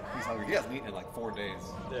 Yeah. He's hungry. He hasn't eaten in like 4 days.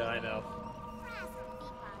 Yeah, I know.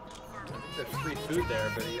 There's free food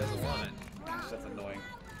there, but he doesn't want it. That's annoying.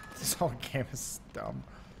 This whole game is dumb.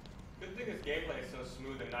 Good thing his gameplay is so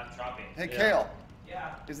smooth and not choppy. Hey, Yeah. Kale,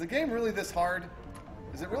 Yeah. is the game really this hard?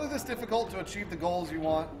 Is it really this difficult to achieve the goals you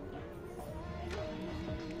want?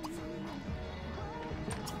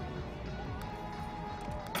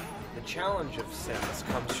 The challenge of Sims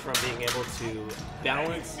comes from being able to That balance.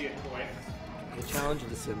 needs to be a toy. The challenge of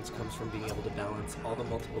The Sims comes from being able to balance all the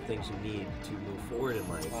multiple things you need to move forward in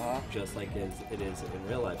life, just like as it is in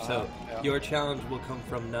real life. So yeah. your challenge will come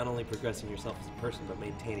from not only progressing yourself as a person, but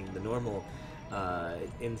maintaining the normal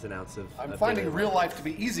ins and outs of. I'm of finding daily real life. life to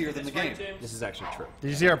be easier than the game. This is actually true. Did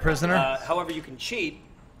you see our prisoner? However, you can cheat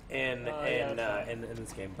in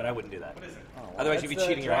this game, but I wouldn't do that. What is it? Otherwise, you'd be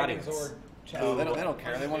cheating your audience. No, they don't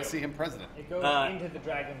care. They want to see him president. It goes into the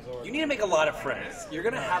Dragon Zord. You need to make a lot of friends. You're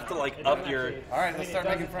gonna have to like up your. All right, let's start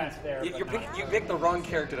making friends. You pick the wrong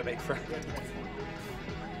character to make friends.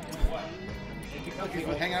 Look, he's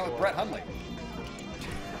been hanging out with Brett Hundley.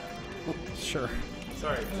 Sure.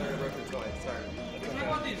 Sorry, I broke the toy. Sorry. Can we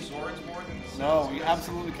want these Zords more than the No, we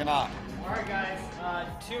absolutely cannot. All right,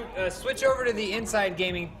 guys. Switch over to the Inside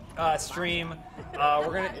Gaming stream.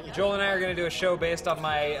 Joel and I are gonna do a show based on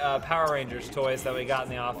my Power Rangers toys that we got in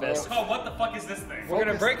the office. Oh, what the fuck is this thing? We're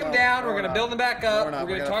gonna break them Focus- down. no, We're we're gonna not. build them back No, up. we're not.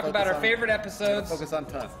 We're We gonna gotta talk about focus our on- favorite episodes. Focus on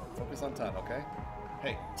ton. Focus on ton, okay?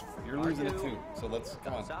 Hey, you're losing it too, so let's,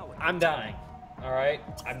 come on. I'm dying. All right,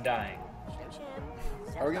 I'm dying.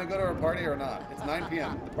 Are we going to go to our party or not? It's 9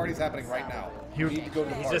 p.m. The party's happening right now. He- You need to go to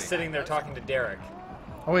the He's party. just sitting there talking to Derek.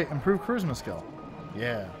 Oh wait, improve charisma skill.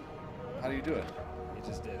 Yeah. How do you do it? He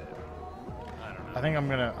just did it. I don't know. I think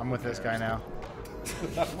I'm with this guy now.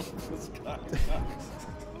 This guy.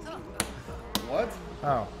 What?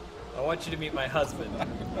 Oh. I want you to meet my husband.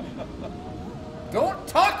 Don't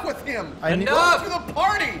talk with him! I need- Enough! Go to the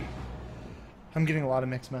party! I'm getting a lot of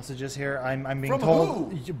mixed messages here. I'm being From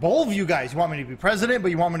told who? both of you guys. You want me to be president, but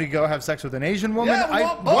you want me to go have sex with an Asian woman? Yeah, we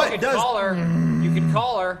want both. what You can does? call her. You can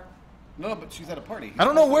call her. No, but she's at a party. I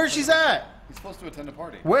don't know where she's at. He's supposed to attend a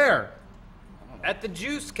party. Where? At the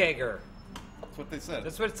juice kegger. That's what they said.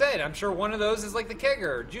 That's what it said. I'm sure one of those is like the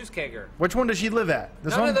kegger, juice kegger. Which one does she live at?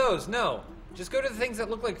 This None one? of those, no. Just go to the things that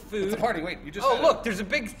look like food. It's a party. Wait, you just Oh, said look, there's a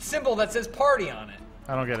big symbol that says party on it.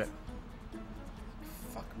 I don't get it. it.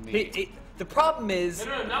 Fuck me. The problem is...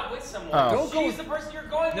 No, not with someone. Oh. Don't go She's the person you're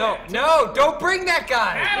going No, with. no, don't bring that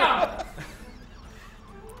guy! Anna!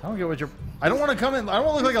 I don't get what you're. I don't want to come in. I don't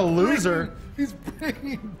want to look like a loser. He's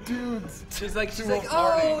bringing dudes. She's like, To a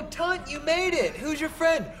party. oh, Tunt, you made it. Who's your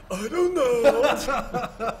friend? I don't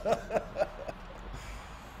know.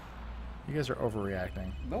 You guys are overreacting.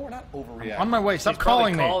 No, we're not overreacting. On my way. Stop She's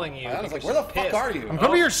probably calling me. calling you. I was like, because where the she's fuck pissed. are you? I'm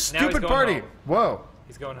coming to your now he's stupid going party. home. Whoa.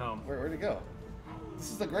 He's going home. Where'd he go? This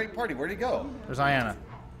is a great party. Where'd he go? There's Ayana.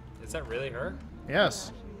 Is that really her?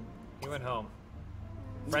 Yes. He went home.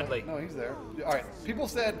 Friendly. No, he's there. All right. People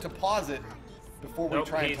said to pause it before we Nope,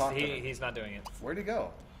 try and talk to him. he's not doing it. Where'd he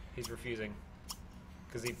go? He's refusing.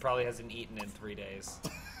 Because he probably hasn't eaten in 3 days.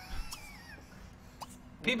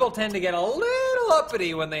 People tend to get a little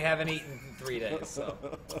uppity when they haven't eaten in 3 days. So.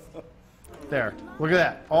 There. Look at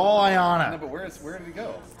that. All No, Ayana. but where did he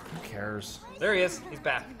go? Who cares? There he is. He's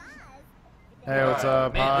back. Hey, what's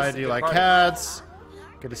up? Man, this Hi. is a Do you good like party. cats?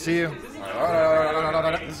 Good to see you. This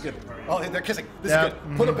is good. Oh, they're kissing. This Yeah, is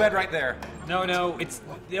good. Put a bed right there. No,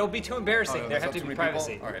 it'll be too embarrassing. Oh, there there's have not to too be many people?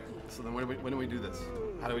 privacy. All right. So then when do we do this?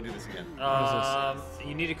 How do we do this again?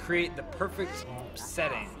 You need to create the perfect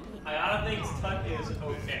setting. Ayana thinks Tut is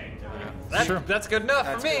okay. Sure. That's good enough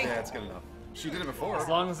That's for me. Good. Yeah, that's good enough. She did it before. As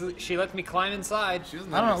long as she lets me climb inside. She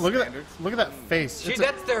doesn't I don't know. have Look any at that. standards. Look at that face. It's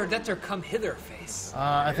a- That's her come hither face.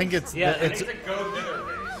 I think it's. Yeah, it's. It's a go thither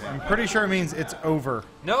face. I'm pretty sure it means it's over.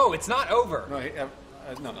 No, it's not over. No,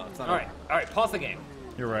 no, it's not. All right, pause the game.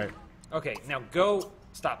 You're right. Okay, now go.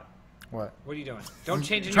 Stop it. What? What are you doing? Don't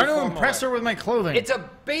change I'm into trying your to formal impress wear. her with my clothing. It's a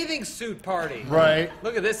bathing suit party. Right.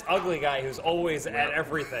 Look at this ugly guy who's always at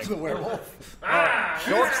everything. The werewolf. All right,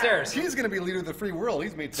 go upstairs. He's gonna be leader of the free world.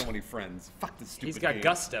 He's made so many friends. Fuck this stupid. He's got game.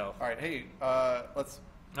 gusto. All right, hey, let's.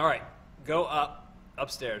 All right, go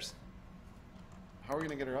upstairs. How are we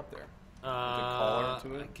gonna get her up there? call her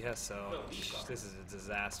to it? I guess so. This is a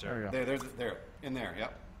disaster. There we go. There, in there.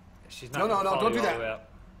 Yep. She's not No, gonna follow don't you do all the that. way up.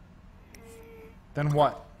 Then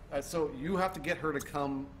what? So you have to get her to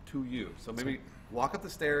come to you. So maybe walk up the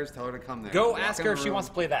stairs, tell her to come there. Go Walk ask in her the if she room. wants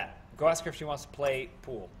to play that. Go ask her if she wants to play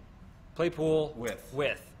pool. Play pool With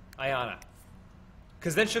Ayana.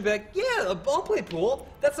 Because then she'll be like, yeah, I'll play pool.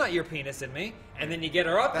 That's not your penis in me. And then you get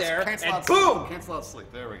her up That's there, cancel and out boom! Sleep. Cancel out sleep.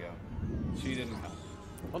 There we go. She didn't come.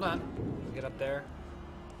 Hold on. Get up there.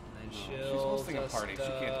 And she'll hosting a just, party. She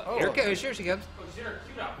can't- oh, here, okay. here she comes.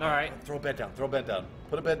 All right. Throw a bed down. Throw a bed down.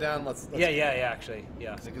 Put a bed down. Let's Yeah, actually,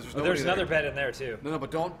 yeah. Because there's But nobody there's there. another bed in there too. No, but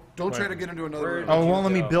don't try to get into another Where room. did Oh, it you won't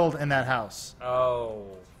let me go? build in that house. Oh,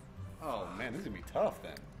 Oh man, this is gonna be tough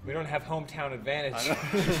then. we don't have hometown advantage.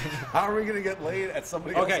 How are we gonna get laid at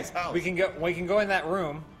somebody Okay, else's house? we can go in that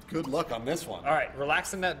room. Good luck on this one. All right,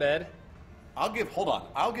 relax in that bed. I'll give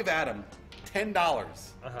Adam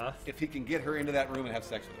 $10 Uh-huh. if he can get her into that room and have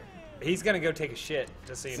sex with her. He's gonna go take a shit,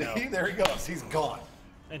 just so you know. See, there he goes. He's gone.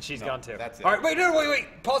 And she's No, gone too. that's it. All right,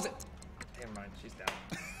 wait, pause it. Never mind, she's down.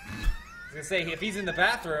 I was gonna say if he's in the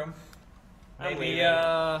bathroom, I'm maybe leaving.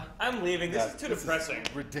 I'm leaving. This Yeah, is too this depressing.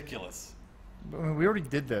 Ridiculous. I mean, we already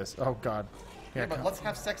did this. Oh God. Yeah. But come- let's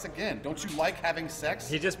have sex again. Don't you like having sex?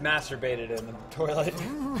 he just masturbated in the toilet.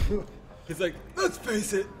 He's like, Let's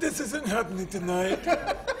face it, this isn't happening tonight.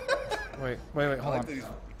 Wait. I Hold like on. that he's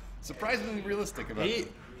surprisingly realistic about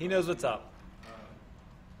it. he knows what's up.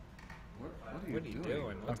 What What are you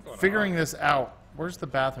doing? What's going Figuring on? this out. Where's the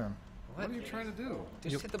bathroom? What are you trying to do?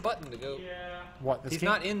 Just hit the button to go. Yeah. What? This He's game?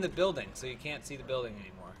 not in the building, so you can't see the building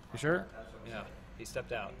anymore. You sure? Yeah, he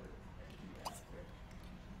stepped out.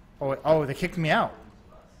 Oh, wait. Oh, they kicked me out.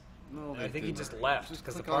 No, I think he didn't. just left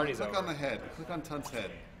because the click party's click over. on the head. Click on Tunt's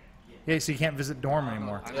head. Yeah, so you can't visit dorm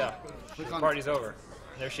anymore. I know. Yeah, Click the on. party's over.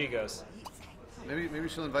 There she goes. Maybe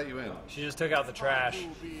she'll invite you in. She just took out the trash.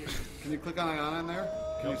 Can you click on Ayana in there?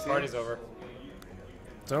 Can you The see party's it? over.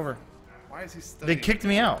 It's over. Why is he They studying? kicked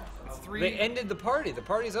me out. It's 3. They ended the party. The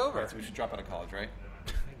party's over. So we should drop out of college, right?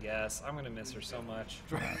 I guess. I'm gonna miss her so much.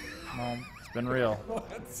 Mom, it's been real.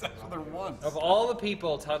 Had sex with her once. Of all the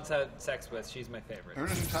people Todd's had sex with, she's my favorite. Earn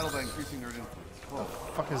is entitled by increasing nerd influence. Whoa.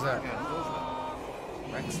 Fuck is that? Yeah, who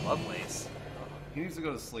is that? Rex Lovelace. He needs to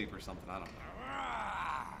go to sleep or something. I don't know.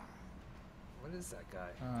 What is that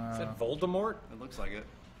guy? Is that Voldemort? It looks like it.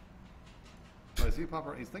 Oh, is he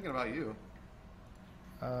Papa? He's thinking about you.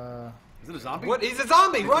 Is it a zombie? What? He's a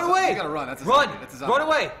zombie! It's Run a- away! you gotta run. That's a Run! zombie. That's a zombie. Run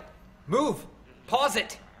away! Move! Pause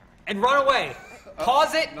it! And run away!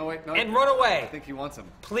 Pause it! No, wait, no. And run I away! think he wants him.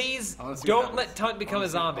 Please I wanna see what don't let happens. Tunt become a I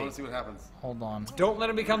zombie. want to see what happens. Hold on. Don't let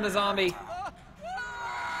him become the zombie.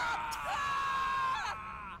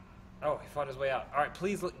 Oh, he fought his way out. Alright,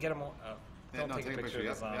 please get him. Oh, Yeah, don't no, take a picture of the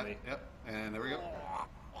Yep, zombie. Yep. And there we go.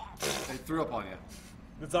 They threw up on you.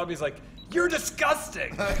 The zombie's like, you're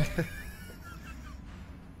disgusting!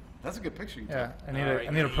 That's a good picture. You Yeah, took. I need Alright,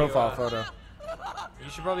 a you, profile photo. You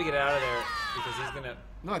should probably get out of there because he's gonna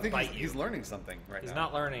No, I think bite he's you. learning something right He's now.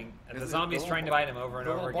 not learning, and the Isn't it zombie's the trying to little- bite him over and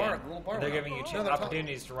the over little bar- again. the little bar And they're one. giving you No, they're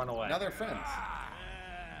opportunities to run away. Now they're friends.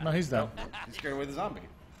 No, he's done. He scared away the zombie.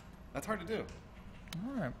 That's hard to do.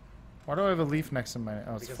 All right. Why do I have a leaf next to my?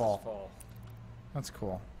 Oh, it's Because fall. it's fall. That's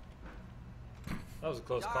cool. That was a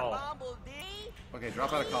close call. Okay,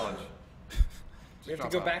 drop out of college. We have to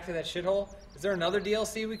Drop go out. back to that shithole. Is there another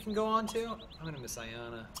DLC we can go on to? I'm gonna miss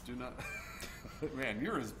Ayana. Do not. Man,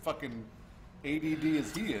 you're as fucking ADD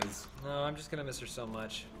as he is. No, I'm just gonna miss her so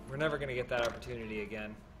much. We're never gonna get that opportunity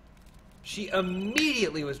again. She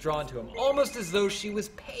immediately was drawn to him, almost as though she was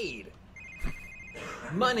paid. You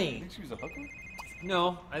Money. think she was a hooker?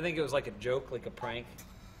 No, I think it was like a joke, like a prank.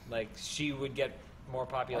 Like she would get more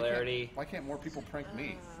popularity. Why can't more people prank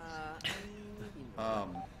me?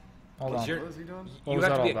 Hold on. You're- What is he doing? What You was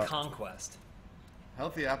have that to be all a about? conquest.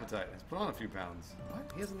 Healthy appetite. He's put on a few pounds.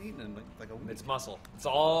 What? He hasn't eaten in like a week. It's muscle. It's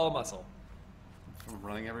all muscle. From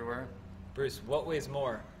running everywhere. Bruce, what weighs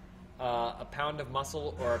more? A pound of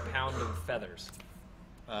muscle or a pound of feathers?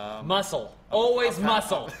 Muscle. Always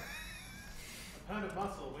muscle. A pound of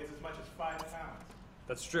muscle weighs as much as 5 pounds.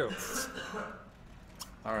 That's true.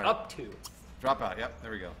 All right. Up to. Drop out. Yep.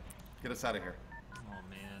 There we go. Get us out of here. Oh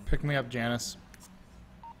man. Pick me up, Janice.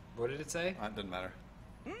 What did it say? It doesn't matter.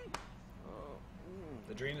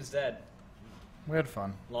 The dream is dead. We had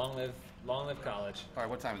fun. Long live college. All right.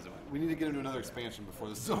 What time is it? We need to get into another expansion before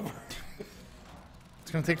this is over.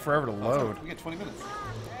 It's gonna take forever to load. We get 20 minutes.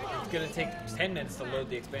 It's gonna take 10 minutes to load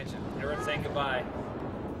the expansion. Everyone's saying goodbye.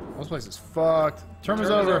 This place is fucked. Term is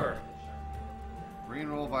Term over.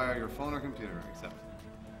 Re-enroll via your phone or computer. Accept.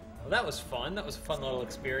 Well, that was fun. That was a fun little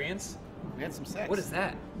experience. We had some sex. What is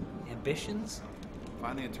that? Ambitions?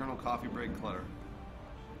 Find the eternal coffee break clutter.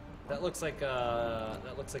 That looks like a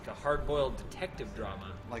hard-boiled detective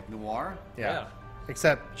drama. Like noir? Yeah.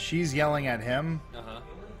 Except she's yelling at him, Uh huh.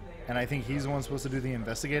 and I think he's the one supposed to do the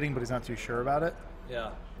investigating, but he's not too sure about it.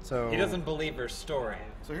 Yeah. So He doesn't believe her story.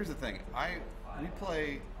 So here's the thing. We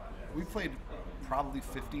played probably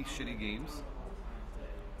 50 shitty games.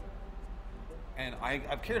 And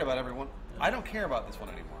I've cared about everyone. I don't care about this one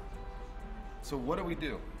anymore. So what do we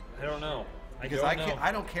do? I don't know. Because I don't know.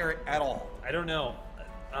 I don't care at all. I don't know.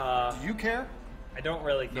 Do you care? I don't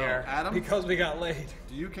really care. Adam? Because we got laid.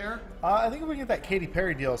 Do you care? I think if we get that Katy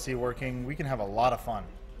Perry DLC working, we can have a lot of fun.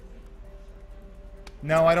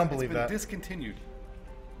 No, I don't believe It's been that. discontinued.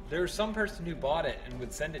 There was some person who bought it and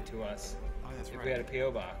would send it to us Oh, that's if right. we had a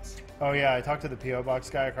PO box. Oh yeah, I talked to the PO box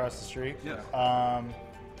guy across the street. Yeah.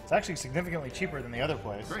 It's actually significantly cheaper than the other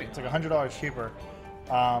place. Great. It's like $100 cheaper,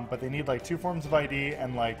 but they need like 2 forms of ID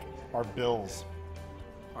and like our bills.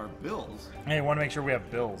 Our bills. And they want to make sure we have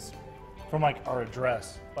bills from like our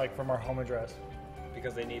address, like from our home address.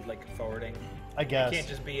 Because they need like forwarding. I guess. It can't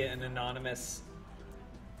just be an anonymous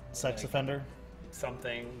Sex like- offender.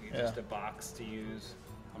 something, Yeah. just a box to use.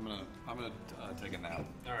 I'm gonna take a nap.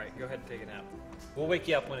 All right, go ahead and take a nap. We'll wake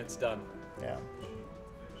you up when it's done. Yeah.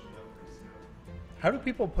 How do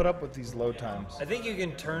people put up with these load times? I think you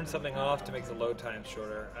can turn something off to make the load time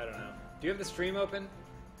shorter. I don't know. Do you have the stream open?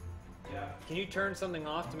 Yeah. Can you turn something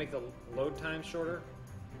off to make the load time shorter?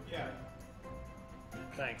 Yeah.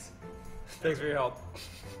 Thanks. Thanks for your help.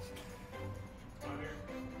 On here.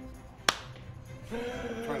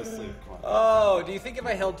 I'm trying to sleep. Come on. Oh, do you think if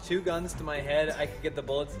I held 2 guns to my head, I could get the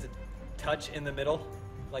bullets to touch in the middle,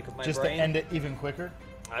 like with my Just brain? to end it even quicker?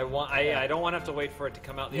 I don't want to have to wait for it to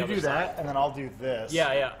come out the You other do side. that, and then I'll do this.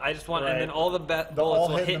 Yeah, yeah. I just want, Right. and then all the They'll bullets all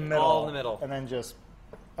will hit hit in the middle. all in the middle. And then just...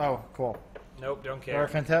 Oh, cool. Nope, don't You're care.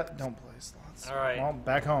 fantastic. Don't play slots. All right. Well,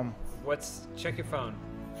 back home. Check your phone.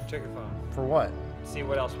 Check your phone. For what? See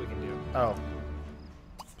what else we can do. Oh.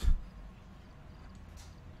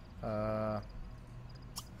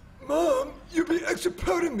 Mom, you'd be extra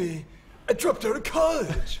proud of me. I dropped out of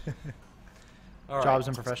college. All right. Jobs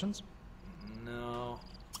and professions? No.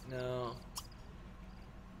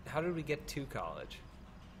 How did we get to college?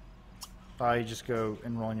 You just go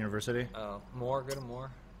enroll in university. Oh, more. Go to more.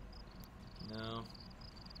 No.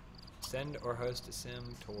 Send or host a sim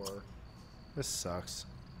tour. This sucks.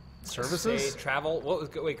 Say Services? travel. What was?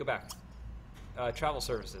 Wait, go back. Travel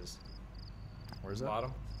services. Where's that?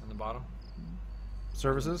 Bottom. On the bottom.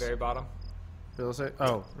 Services? Very bottom. Real estate?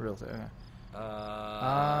 Oh, real estate.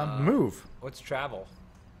 Okay. Move. What's travel?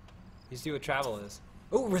 You see what travel is?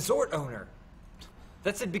 Oh, resort owner.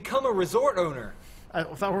 That said, become a resort owner. I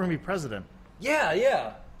thought we were going to be president. Yeah,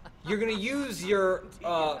 yeah. You're gonna use your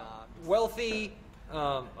wealthy.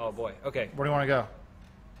 Oh boy. Okay. Where do you want to go?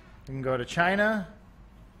 You can go to China,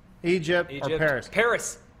 Egypt, or Paris.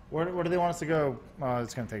 Paris. Where do they want us to go?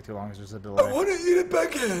 It's going to take too long. It's just a I delay. want to eat a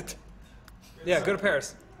baguette. Yeah, go to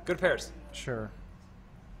Paris. Go to Paris. Sure.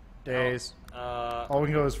 Days. Uh, All we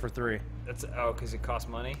can go is for 3. that's because it costs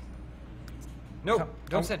money. Nope.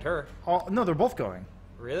 Don't send her. No, they're both going.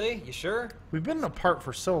 Really? You sure? We've been apart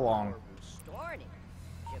for so long. Starting.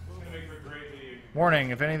 It's gonna make for a great video.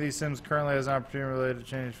 Warning, if any of these sims currently has an opportunity related to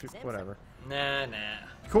change, whatever. Nah.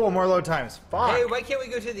 Cool, more load times. Fuck. Hey, why can't we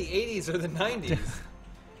go to the 80s or the 90s?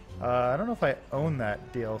 I don't know if I own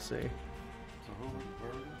that DLC. So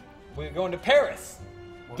where are we? We're going to Paris.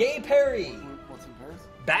 Gay Perry. What's in Paris?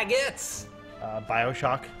 Baguettes.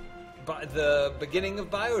 Bioshock. The beginning of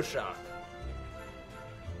Bioshock.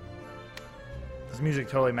 This music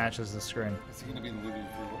totally matches the screen. Is he going to be living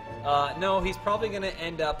through? No, he's probably going to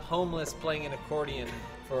end up homeless playing an accordion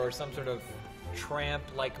for some sort of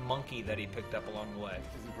tramp-like monkey that he picked up along the way.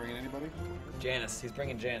 Is he bringing anybody? Janice. He's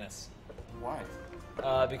bringing Janice. Why?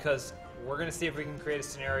 Because we're going to see if we can create a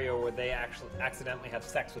scenario where they actually accidentally have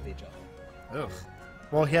sex with each other. Ugh.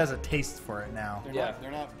 Well, he has a taste for it now.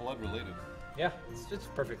 They're not blood related. Yeah, it's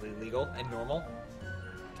perfectly legal and normal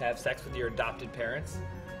to have sex with your adopted parents.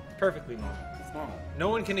 Perfectly normal. It's normal. No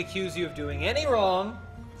one can accuse you of doing any wrong.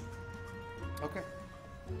 Okay.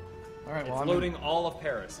 All right. It's Well, loading all of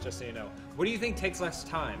Paris, just so you know. What do you think takes less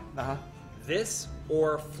time? This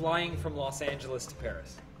or flying from Los Angeles to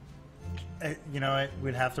Paris? You know what?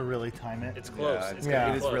 We'd have to really time it. It's close. Yeah, it's yeah. gonna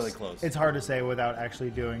it be is close. really close. It's hard to say without actually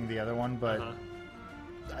doing the other one, but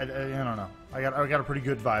I don't know. I got a pretty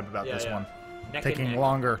good vibe about Yeah, this yeah. one. Neck and Taking neck.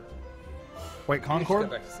 longer. Wait, You should Concorde?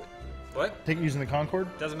 go back to sleep. What? Take using the Concorde?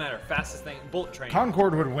 Doesn't matter. Fastest thing. Bullet train.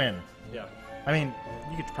 Concorde would win. Yeah. I mean,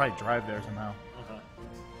 you could probably drive there somehow.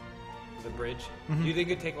 The bridge. Do you think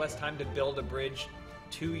it'd take less time to build a bridge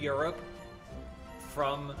to Europe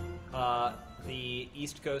from the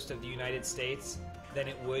east coast of the United States than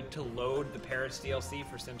it would to load the Paris DLC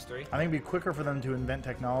for Sims 3? I think it'd be quicker for them to invent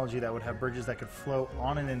technology that would have bridges that could float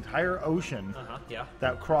on an entire ocean Yeah.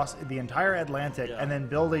 that cross the entire Atlantic, Yeah. and then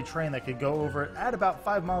build a train that could go over it at about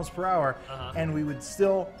 5 miles per hour, and we would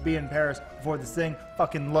still be in Paris before this thing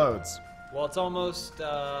fucking loads. Well, it's almost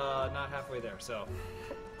not halfway there, so.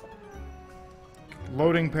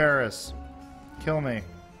 Loading Paris. Kill me.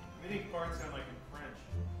 They think farts sound like in French.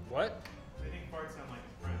 What? They think farts sound like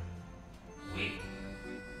in French.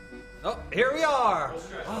 Oh, here we are!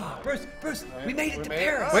 Oh, Bruce, we made it to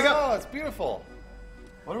Paris! Wake up! Oh, it's beautiful.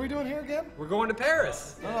 What are we doing here again? We're going to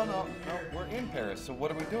Paris! No. We're in Paris. So what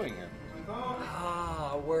are we doing here?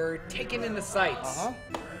 Ah, we're taking in the sights.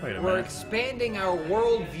 Wait a We're minute. expanding our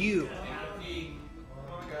world view.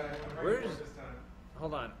 Where's...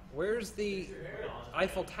 Hold on. Where's the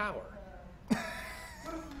Eiffel Tower?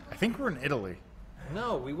 I think we're in Italy.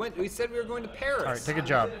 No, we said we were going to Paris. All right, take a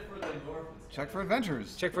job. Check for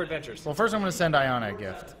adventures. Check for adventures. Well, first I'm going to send Iona a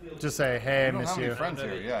gift. Just say, hey, I You don't miss have any you. friends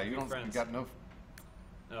here. Yeah, you New don't. You friends. got no.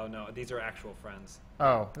 Oh no, these are actual friends.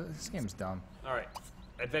 Oh, this game's dumb. All right,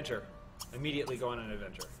 adventure. Immediately go on an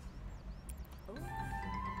adventure.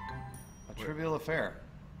 A trivial affair.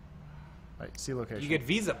 Right, see location. You get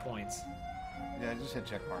visa points. Yeah, just hit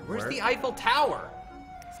check mark. Where's the Eiffel Tower?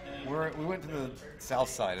 We went to the south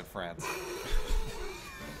side of France.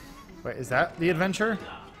 Wait, is that the adventure?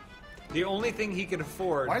 The only thing he can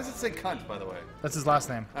afford. Why does it say cunt, by the way? That's his last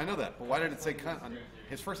name. I know that, but why did it say cunt?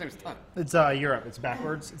 His first name is Tunt. It's Europe. It's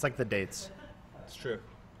backwards. It's like the dates. It's true.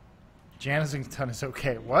 Janissington is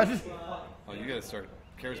okay. What? Oh, you gotta start.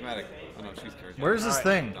 Charismatic. Oh no, she's charismatic. Where's this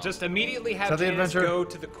thing? Just immediately have So the Janice adventure- go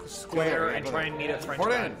to the square Yeah, and go try there. and meet a French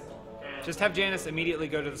Port guy. in. Just have Janice immediately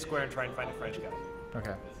go to the square and try and find a French guy.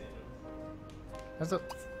 Okay. That's a...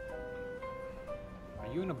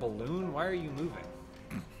 Are you in a balloon? Why are you moving?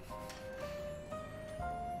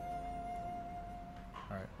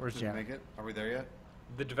 All right, where's Did we Janet? make it? Are we there yet?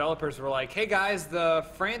 The developers were like, hey guys, the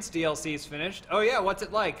France DLC is finished. Oh yeah, what's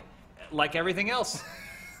it like? Like everything else.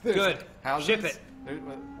 Good. Houses? Ship it.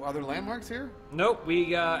 Are there landmarks here? Nope,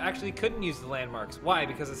 we actually couldn't use the landmarks. Why?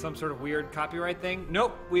 Because of some sort of weird copyright thing?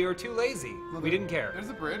 Nope, we were too lazy. We didn't care. There's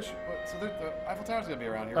a bridge. So the Eiffel Tower's gonna be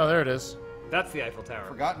around here. Oh, there it is. That's the Eiffel Tower.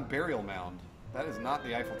 Forgotten burial mound. That is not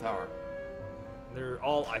the Eiffel Tower. They're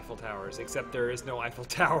all Eiffel Towers, except there is no Eiffel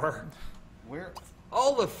Tower. Where?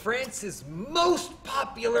 All of France's most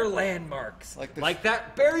popular landmarks. Like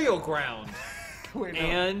that burial ground. Wait, no.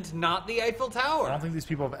 And not the Eiffel I Tower. don't think these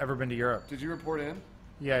people have ever been to Europe. Did you report in?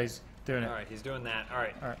 Yeah, he's doing it. All right, he's doing that. All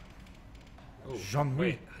right. All right. Ooh, Jean-Louis.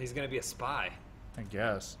 wait, he's going to be a spy. I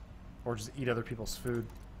guess. Or just eat other people's food.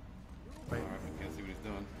 Wait. All right, I can't see what he's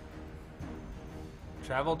doing.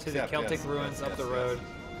 Travel to the Yes, Celtic yes, ruins yes, up yes, the yes. road.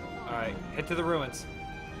 All right, head to the ruins.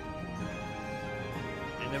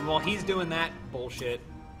 And then while he's doing that bullshit,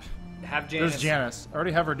 have Janice. There's Janice. I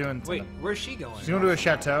already have her doing Wait, something. where's she going? She's going to a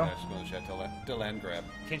chateau. Yeah, she's going to Chateau de Landgrab.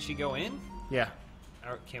 Can she go in? Yeah.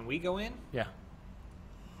 Or can we go in? Yeah.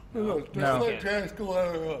 No. let Janice go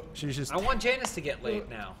out of her. She's just. I want Janice to get laid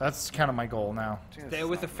now. That's kind of my goal now. Stay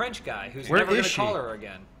with the French guy who's Where never is going to she? call her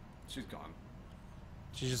again. She's gone.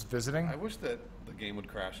 She's just visiting. I wish that the game would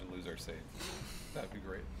crash and lose our save. That'd be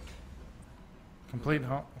great. Complete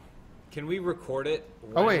home. Can we record it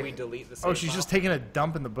when Oh wait. we delete the save Oh, she's file? just taking a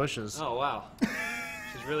dump in the bushes. Oh, wow.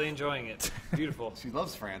 She's really enjoying it. Beautiful. She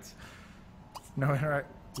loves France. No, right.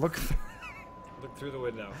 Look. Look through the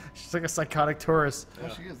window. She's like a psychotic tourist. Oh,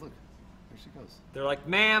 she is. Look. There she goes. They're like,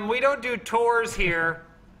 ma'am, we don't do tours here.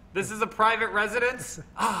 This is a private residence.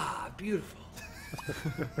 Ah, beautiful.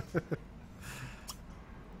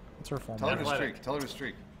 What's her form? Tell her to Athletic. streak. Tell her to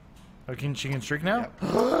streak. Oh, she can streak now? Yep.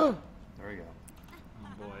 There we go. Oh,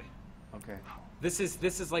 boy. Okay. This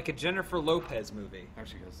is like a Jennifer Lopez movie. There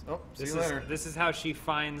she goes. Oh, see This you later. this is how she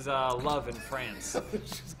finds love in France.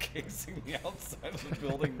 She's casing the outside of the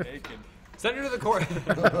building naked. Send her to the court.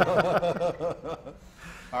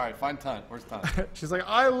 All right, find Tunt. Where's Tunt? She's like,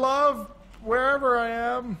 I love wherever I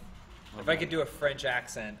am. If I could do a French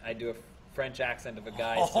accent, I'd do a French accent of a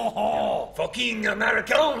guy. Oh, Fucking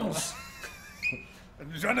Americans!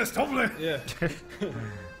 Janice Tomlin. Yeah.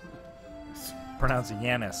 Pronounce it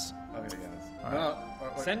Yanis. Okay, Janice. No,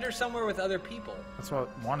 wait. Send her somewhere with other people. That's what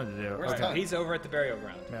I wanted to do. Where's Okay. Tunt? He's over at the burial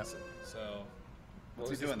ground. Yeah. So, What's what was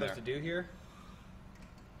he he doing supposed there? to do here?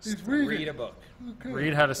 He's Read a book. Okay.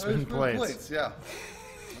 Read how to spin plates. Yeah.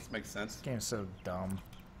 That makes sense. This game's so dumb.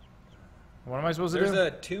 What am I supposed to There's do? a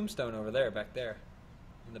tombstone over there, back there.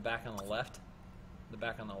 In the back on the left. The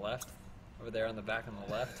back on the left. Over there on the back on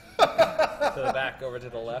the left. To the back, over to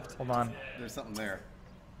the left. Hold on. There's something there.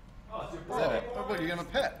 Is that it? Oh, look, you got a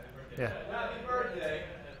pet. Yeah.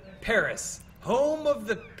 Paris, home of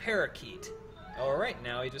the parakeet. All right,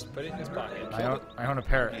 now he just put it in his pocket. I own a He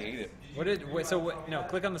parrot. ate it. What did? Wait, so what, no,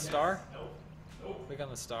 click on the star. Click on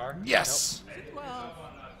the star. Yes. All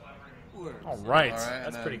right. All right. That's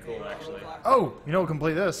and then- pretty cool, actually. Oh, you know what?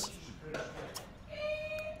 Complete this.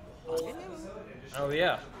 Oh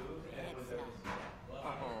yeah.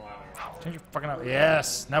 Change your fucking out.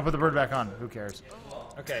 Yes. Now put the bird back on. Who cares?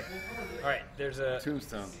 Okay. All right. There's a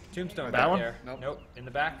Tombstone. tombstone That back one? there. Nope. In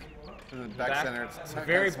the back. In the The back center. It's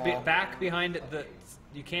very small. back behind the.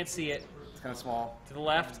 You can't see it. It's kind of small. To the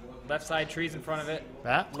left side, trees in front of it.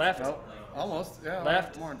 That? Left. Nope. Almost. Yeah.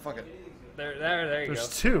 Left. More than fuck it. There you go.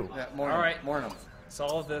 There's two. Yeah. More. All right. More than them.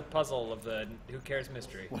 Solve the puzzle of the who cares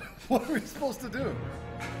mystery. What are we supposed to do?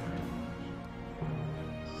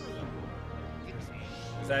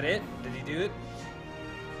 Is that it? Did he do it?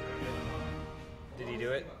 Did he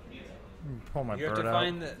do it? Pull my You have bird to out.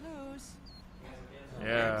 find the. Oh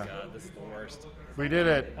Yeah. my God, this is the worst. We did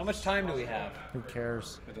it. How much time do we have? Who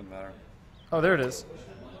cares? It doesn't matter. Oh, there it is.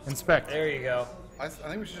 Inspect. There you go. I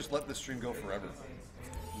think we should just let this stream go forever.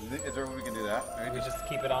 Is there a way we can do that? Maybe We just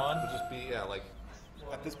keep it on. just be like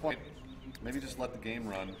at this point, maybe just let the game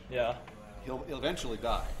run. Yeah. He'll eventually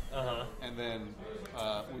die, Uh huh. and then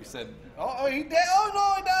we said, "Oh, he died! Oh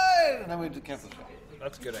no, he died!" And then we just cancel the show.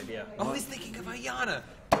 That's a good idea. Oh, he's thinking of Ayana.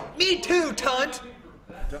 Me too, Tunt.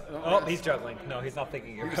 Oh, he's juggling. No, he's not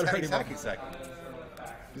thinking He's about her hacky anymore. sacky.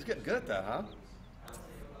 He's getting good at that, huh?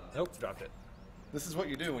 Nope, dropped it. This is what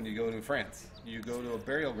you do when you go to France. You go to a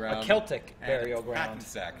burial ground. A Celtic and burial ground. Hacky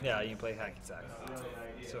sack. Yeah, you can play hacky sack.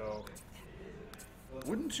 So.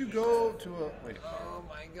 Wouldn't you go to a wait? Oh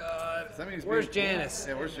my God. Does that mean he's Where's being- Janice?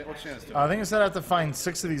 Yeah, what's Janice doing? I think I said I have to find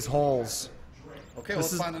 6 of these holes. Okay, this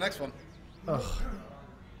let's is- find the next one. Ugh.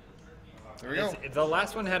 There we go. The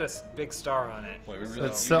last one had a big star on it. Wait, we really-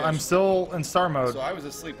 It's you still, guys- I'm still in star mode. So I was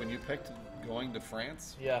asleep when you picked going to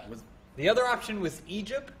France. Yeah. Was, The other option was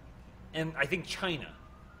Egypt, and I think China.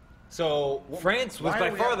 So France was why by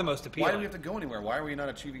do we far have- the most Why appealing. do we have to go anywhere? Why are we not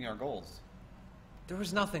achieving our goals? There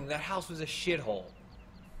was nothing. That house was a shithole.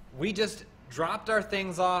 We just dropped our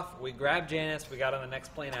things off. We grabbed Janice. We got on the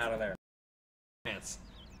next plane out of there. France.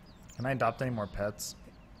 Can I adopt any more pets?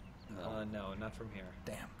 No, not from here.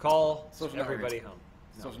 Damn. Call Social everybody networking. home.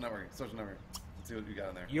 Social networking. Social networking. Let's see what you got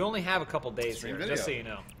in there. You only have a couple days Stream here, video. just so you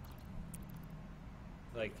know.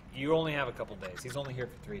 Like, you only have a couple days. He's only here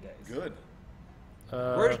for 3 days. Good.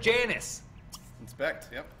 Where's Janice? Inspect.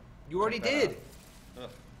 Yep. You already Check that did. out. Ugh.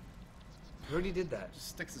 You already did that. Just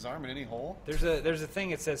sticks his arm in any hole. There's a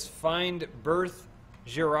thing. It says find Berthe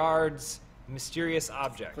Girard's mysterious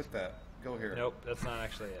object. Click that. Go here. Nope, that's not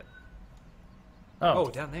actually it. Oh, Oh,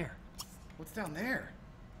 down there. What's down there?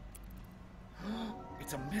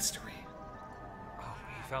 It's a mystery. Oh,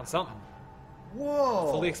 you found something.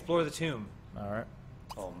 Whoa. Fully explore the tomb. all right.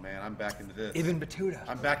 Oh man, I'm back into this. Ibn Battuta.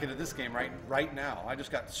 I'm back into this game right now. I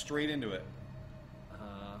just got straight into it. Okay.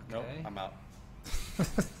 Nope, I'm out.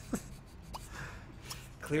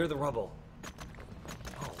 Clear the rubble.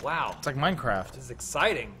 Oh, wow. It's like Minecraft. This is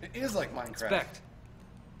exciting. It is like Minecraft. Expect.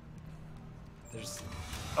 There's...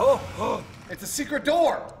 Oh! It's a secret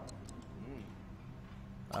door.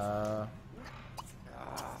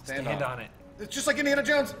 Stand on it. It's just like Indiana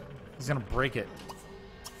Jones. He's gonna break it.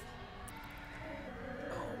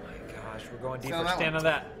 Oh my gosh, we're going deeper. on that Stand one. on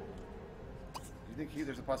that. Do you think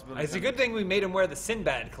there's a possibility? It's a of good thing we made him wear the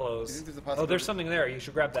Sinbad Do you clothes. think there's a Oh, possibility- there's something there. You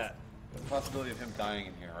should grab that. There's a possibility of him dying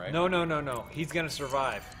in here, right? No. He's gonna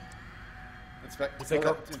survive. It's like check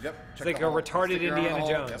a- the like a hole. retarded Stick your arm in the Indiana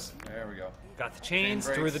hole. Jones. Yep, there we go. Got the chains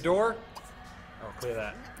Chain through breaks. the door. Oh, clear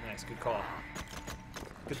that. Nice, good call.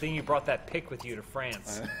 Good thing you brought that pick with you to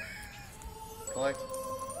France. Collect.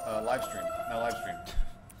 Live stream. No, live stream.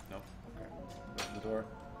 No. Okay. Open the door.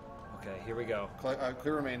 Okay, here we go.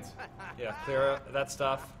 Clear remains. Yeah, clear that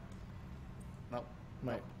stuff. No.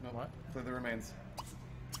 Wait, No. what? Clear the remains.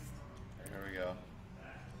 Here we go.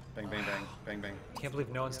 Bang, bang, bang. Bang, bang. Can't believe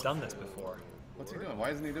no one's done this before. What's he doing? Why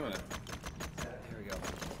isn't he doing it? Here we go.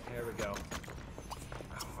 Here we go.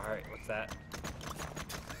 Oh, alright, what's that?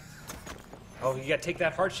 Oh, you gotta take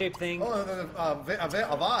that heart-shaped thing. Oh, a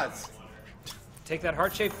vase. Take that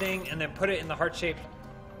heart-shaped thing and then put it in the heart-shaped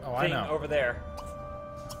Oh, I thing know. over there.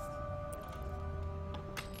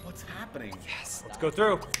 What's happening? Yes, let's go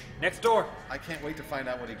through. Next door. I can't wait to find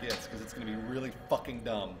out what he gets because it's going to be really fucking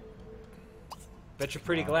dumb. Bet you're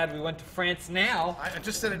pretty glad we went to France now. I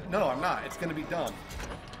just said it. No, I'm not. It's going to be dumb.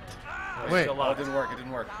 Oh, it's Wait. still Oh, it locked. didn't work. It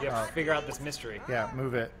didn't work. You have to figure out this mystery. Yeah,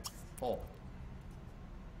 move it. Pull.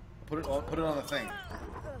 Put it on the thing.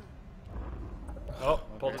 Oh,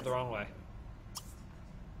 pulled it the wrong way.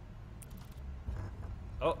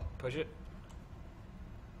 Oh, push it.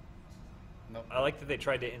 Nope. I like that they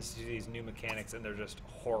tried to institute these new mechanics and they're just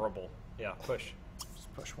horrible. Yeah, push.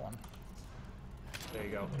 Just push one. There you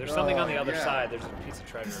go. There's something on the other yeah. side. There's a piece of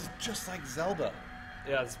treasure. This is just like Zelda.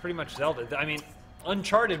 Yeah, it's pretty much Zelda. I mean,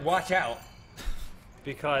 Uncharted, watch out.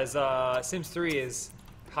 Because Sims 3 is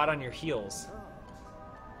hot on your heels.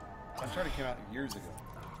 Uncharted came out years ago.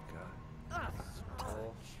 Oh, God.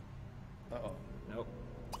 Pull. Uh-oh. Nope.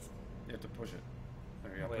 You have to push it.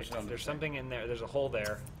 There you go. Wait, Push it on. there's something in there. There's a hole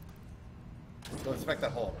there. Go inspect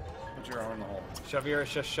that hole. Put your arm in the hole. Shove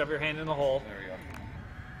your hand in the hole. There you go.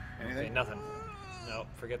 Okay, Anything? nothing. Nope,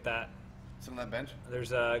 forget that. Sit on that bench.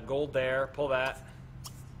 There's gold there. Pull that.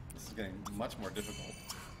 This is getting much more difficult.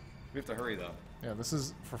 We have to hurry though. Yeah, this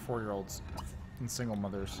is for 4-year-olds and single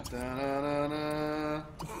mothers. Da-na-na-na.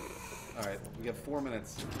 All right, we got 4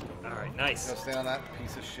 minutes. All right, nice. Go stay on that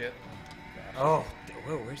piece of shit. Oh,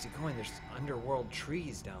 whoa, where's he going? There's underworld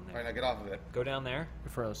trees down All there. right, now get off of it. Go down there.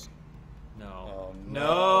 It froze. No. Oh,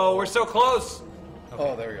 No, we're so close.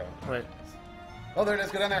 Oh, there we go. Wait. Oh, there it is.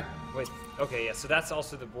 Go down there. Wait. Okay, yeah. So that's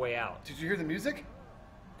also the way out. Did you hear the music?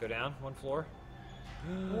 Go down one floor.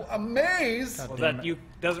 Oh, a maze. God Well, damn that it.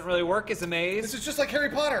 doesn't really work as a This maze. is just like Harry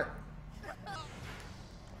Potter.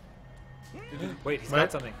 Wait, he's What?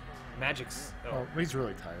 got something. Magic's. Oh, he's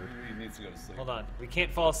really tired. He needs to go to sleep. Hold on. We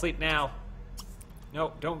can't fall asleep now.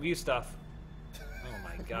 No, don't view stuff. Oh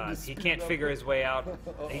my God, he can't figure his way out.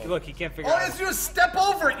 Look, he can't figure All out. you have to do is step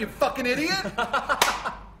over it, you fucking idiot.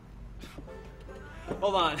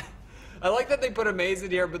 Hold on. I like that they put a maze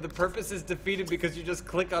in here, but the purpose is defeated because you just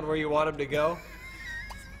click on where you want him to go.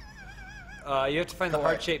 You have to find the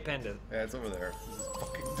Collect. heart-shaped pendant. Yeah, it's over there. This is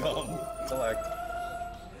fucking dumb. Collect.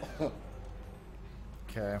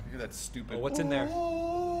 Okay. Look at that stupid. Oh, what's in there?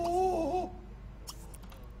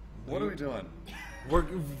 What are we doing? We're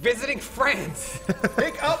visiting France.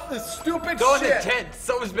 Pick up the stupid Go in the shit. tent.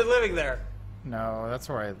 Someone's been living there. No, that's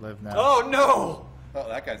where I live now. Oh no! Oh,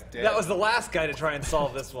 that guy's dead. That was the last guy to try and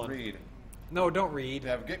solve this one. Read. No, don't read.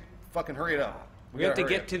 Yeah, fucking hurry it up. We have to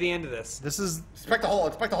gotta hurry get to the end of this. This is Inspect the hole.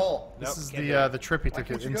 Inspect the hole. Nope, this is can't do the trip he Why took.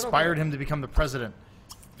 can't It you get over inspired there? him to become the president.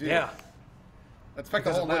 Dude, Yeah, Inspect the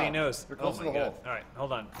because hole of what now. he knows. You're Oh close my to the God! hole. All right,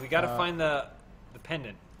 hold on. We got to find the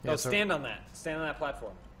pendant. Yeah, Oh, so- stand on that. Stand on that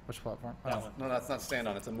platform. Which platform? That Oh. one. No, that's not stand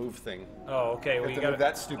on. It's a move thing. Oh, okay. You We have to got move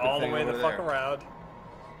that stupid all the thing way the over fuck there. around.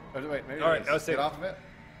 Oh, wait, maybe All right, it is. I was saying- Get off of it.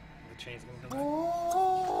 The chain's gonna come.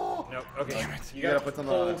 Nope. Okay. You gotta put some,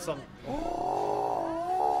 pull some.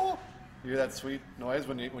 You hear that sweet noise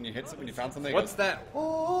when you hit something? When you found something? It What's goes, that?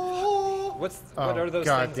 "Oh." What Oh, are those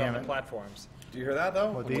God things damn on the it. platforms? Do you hear that though?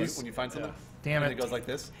 What, when, you, these? when you find something? Damn and it. it goes like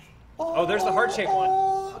this. Oh, there's the heart-shaped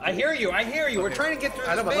one. I hear you. I hear you. We're trying to get through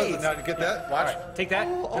I know, this but maze. listen, now to get that, watch. All right, take that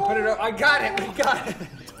and put it up. I got it. We got it.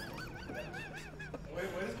 Wait,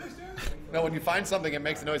 what is this doing? No, when you find something, it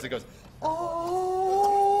makes a noise. It goes,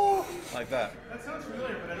 oh, like that. That sounds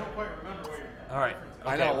familiar, but I don't quite remember what you're. All right.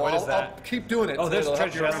 I Okay, know. what Well, is that? I'll keep doing it. Oh, so there's it'll a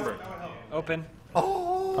help treasure you chest. remember. Open.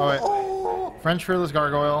 Oh. Oh wait, French fearless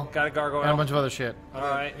gargoyle Got a gargoyle. and a bunch of other shit. All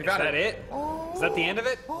right. Is got that it. it? Is that the end of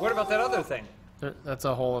it? What about that other thing? That's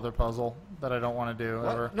a whole other puzzle that I don't want to do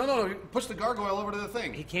ever. What? No. You push the gargoyle over to the He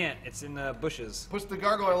thing. can't. It's in the bushes. Push the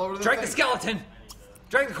gargoyle over to the Drag thing. the skeleton.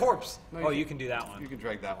 Drag the corpse. No, Oh, you can do that You one. can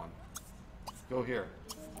drag that one. Go here.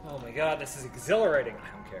 Oh my god, this is exhilarating.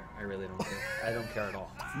 I don't care. I really don't care. I don't care at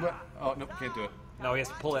all. Oh, no, can't do it. No, he has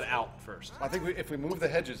to pull it out first. I think if we move the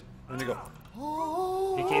hedges, and then you go,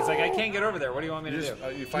 He's like, I can't get over there. What do you want me to You do? just-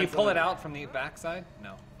 you Can find you pull it something- out from the backside?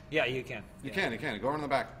 No. Yeah, you can. you Yeah. can. Go around the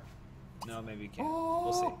back. No, maybe you can't.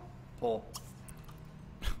 We'll see. Pull.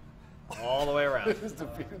 All the way around. This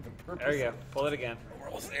defeated the purpose. There you go. Pull it again. We're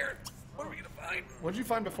almost there. What are we gonna find? What did you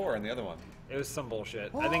find before in the other one? It was some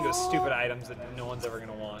bullshit. I think it was stupid items that no one's ever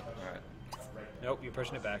gonna want. All right. Nope, you're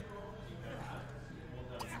pushing it back.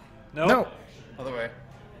 Nope. No. Other way.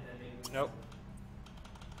 Nope.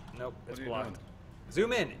 Nope. It's are you blocked. doing?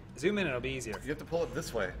 Zoom in. Zoom in. It'll be easier. You have to pull it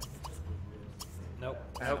this way. Nope.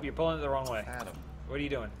 Adam. Nope. You're pulling it the wrong way. Adam. What are you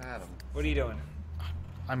doing? Adam. What are you doing?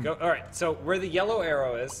 I'm. Go. All right. So where the yellow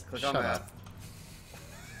arrow is. Click Shut on that. up.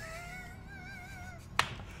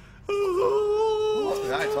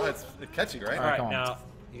 Yeah, it's catchy, right? All right. come on. Now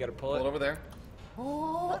you got to pull Pull it it. over there.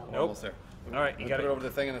 Nope. Almost there. All right. You Then got put it it. over the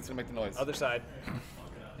thing, and it's gonna make the noise. Other side.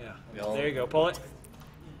 Yeah. Yellow. There you go. Pull it.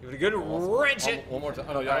 Give it a good wrench it. One more time.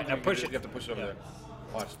 Oh no! All right, now you push you it. have to push it over Yeah. there.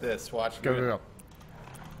 Watch this. Watch. Go.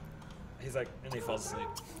 He's like, and he falls asleep.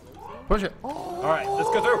 Push it. All right. Let's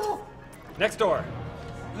go through. Next door.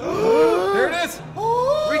 There it is.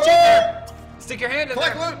 Reach in there. Stick your hand in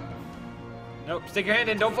Collect there. loot. Nope. Stick your hand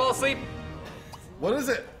in. Don't fall asleep. What is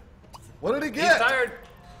it? What did he He's get? tired.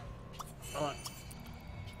 Hold on.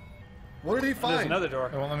 What did he There's find? another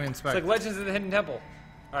door. It won't let me It's inspect. like Legends of the Hidden Temple.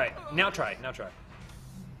 All right. Now try. Now try.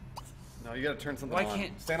 No, you gotta turn something Why on.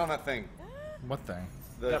 can't- Stand on that thing. What thing?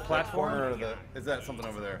 That platform? corner of the. Is that something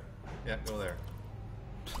over there? Yeah, go there.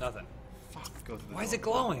 Nothing. Fuck. Go through the Why is door. it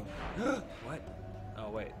glowing? What? Oh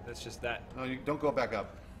wait. That's just that. No, you don't go back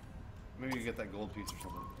up. Maybe you get that gold piece or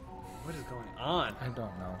something. What is going on? I don't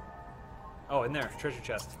know. Oh, in there. Treasure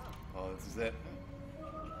chest. Oh, this is it.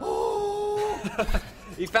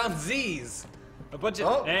 He found Z's. A bunch of.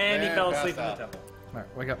 Oh, and he and fell asleep in passed the out. temple. All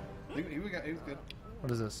right, wake up. He was good.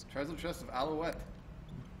 What is this? Treasure chest of Alouette.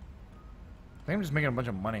 I think I'm just making a bunch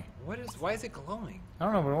of money. What is? Why is it glowing? I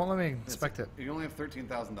don't know, but it won't let me inspect it. You only have $13,000.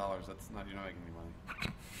 That's not. You're not making any money.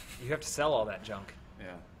 You have to sell all that junk Yeah.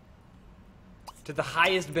 to the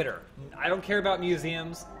highest bidder. I don't care about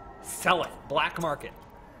museums. Sell it. Black market.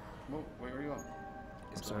 Well, where are you on?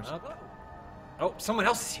 Is going up. Oh, someone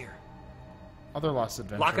else is here. Other lost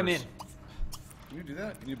adventures. Lock him in. Can you do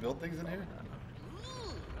that? Can you build things in here?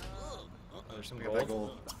 Oh, there's some We got that gold.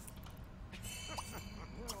 gold.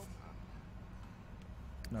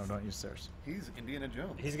 No, don't use stairs. He's Indiana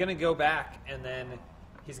Jones. He's gonna go back and then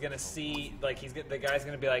he's gonna see like the guy's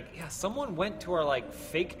gonna be like, yeah, someone went to our like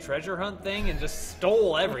fake treasure hunt thing and just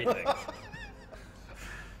stole everything.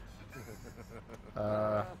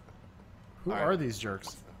 Who are these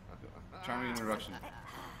jerks? Charming introduction.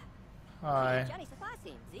 Hi. Johnny Supply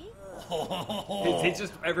seems, see? He's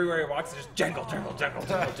just everywhere he walks, just jangle, jangle, jangle,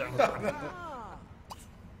 jangle, jangle.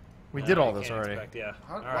 We did all You this can't already. Inspect, yeah.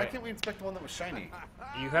 How, All why right. can't we inspect the one that was shiny?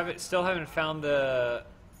 You still haven't found the.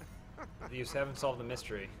 You haven't solved the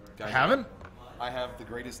mystery. I haven't? I have the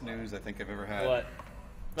greatest news I think I've ever had. What?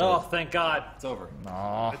 Oh, thank God, It's over.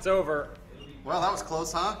 Aw. it's over. Well, that was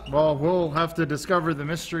close, huh? Well, we'll have to discover the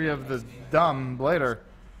mystery of the dumb later.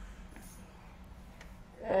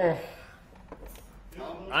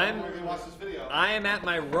 I am at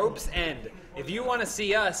my rope's end. If you want to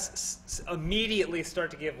see us immediately start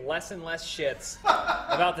to give less and less shits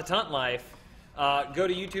about the Tunt life, go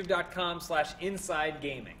to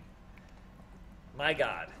youtube.com/insidegaming. My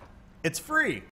God. It's free.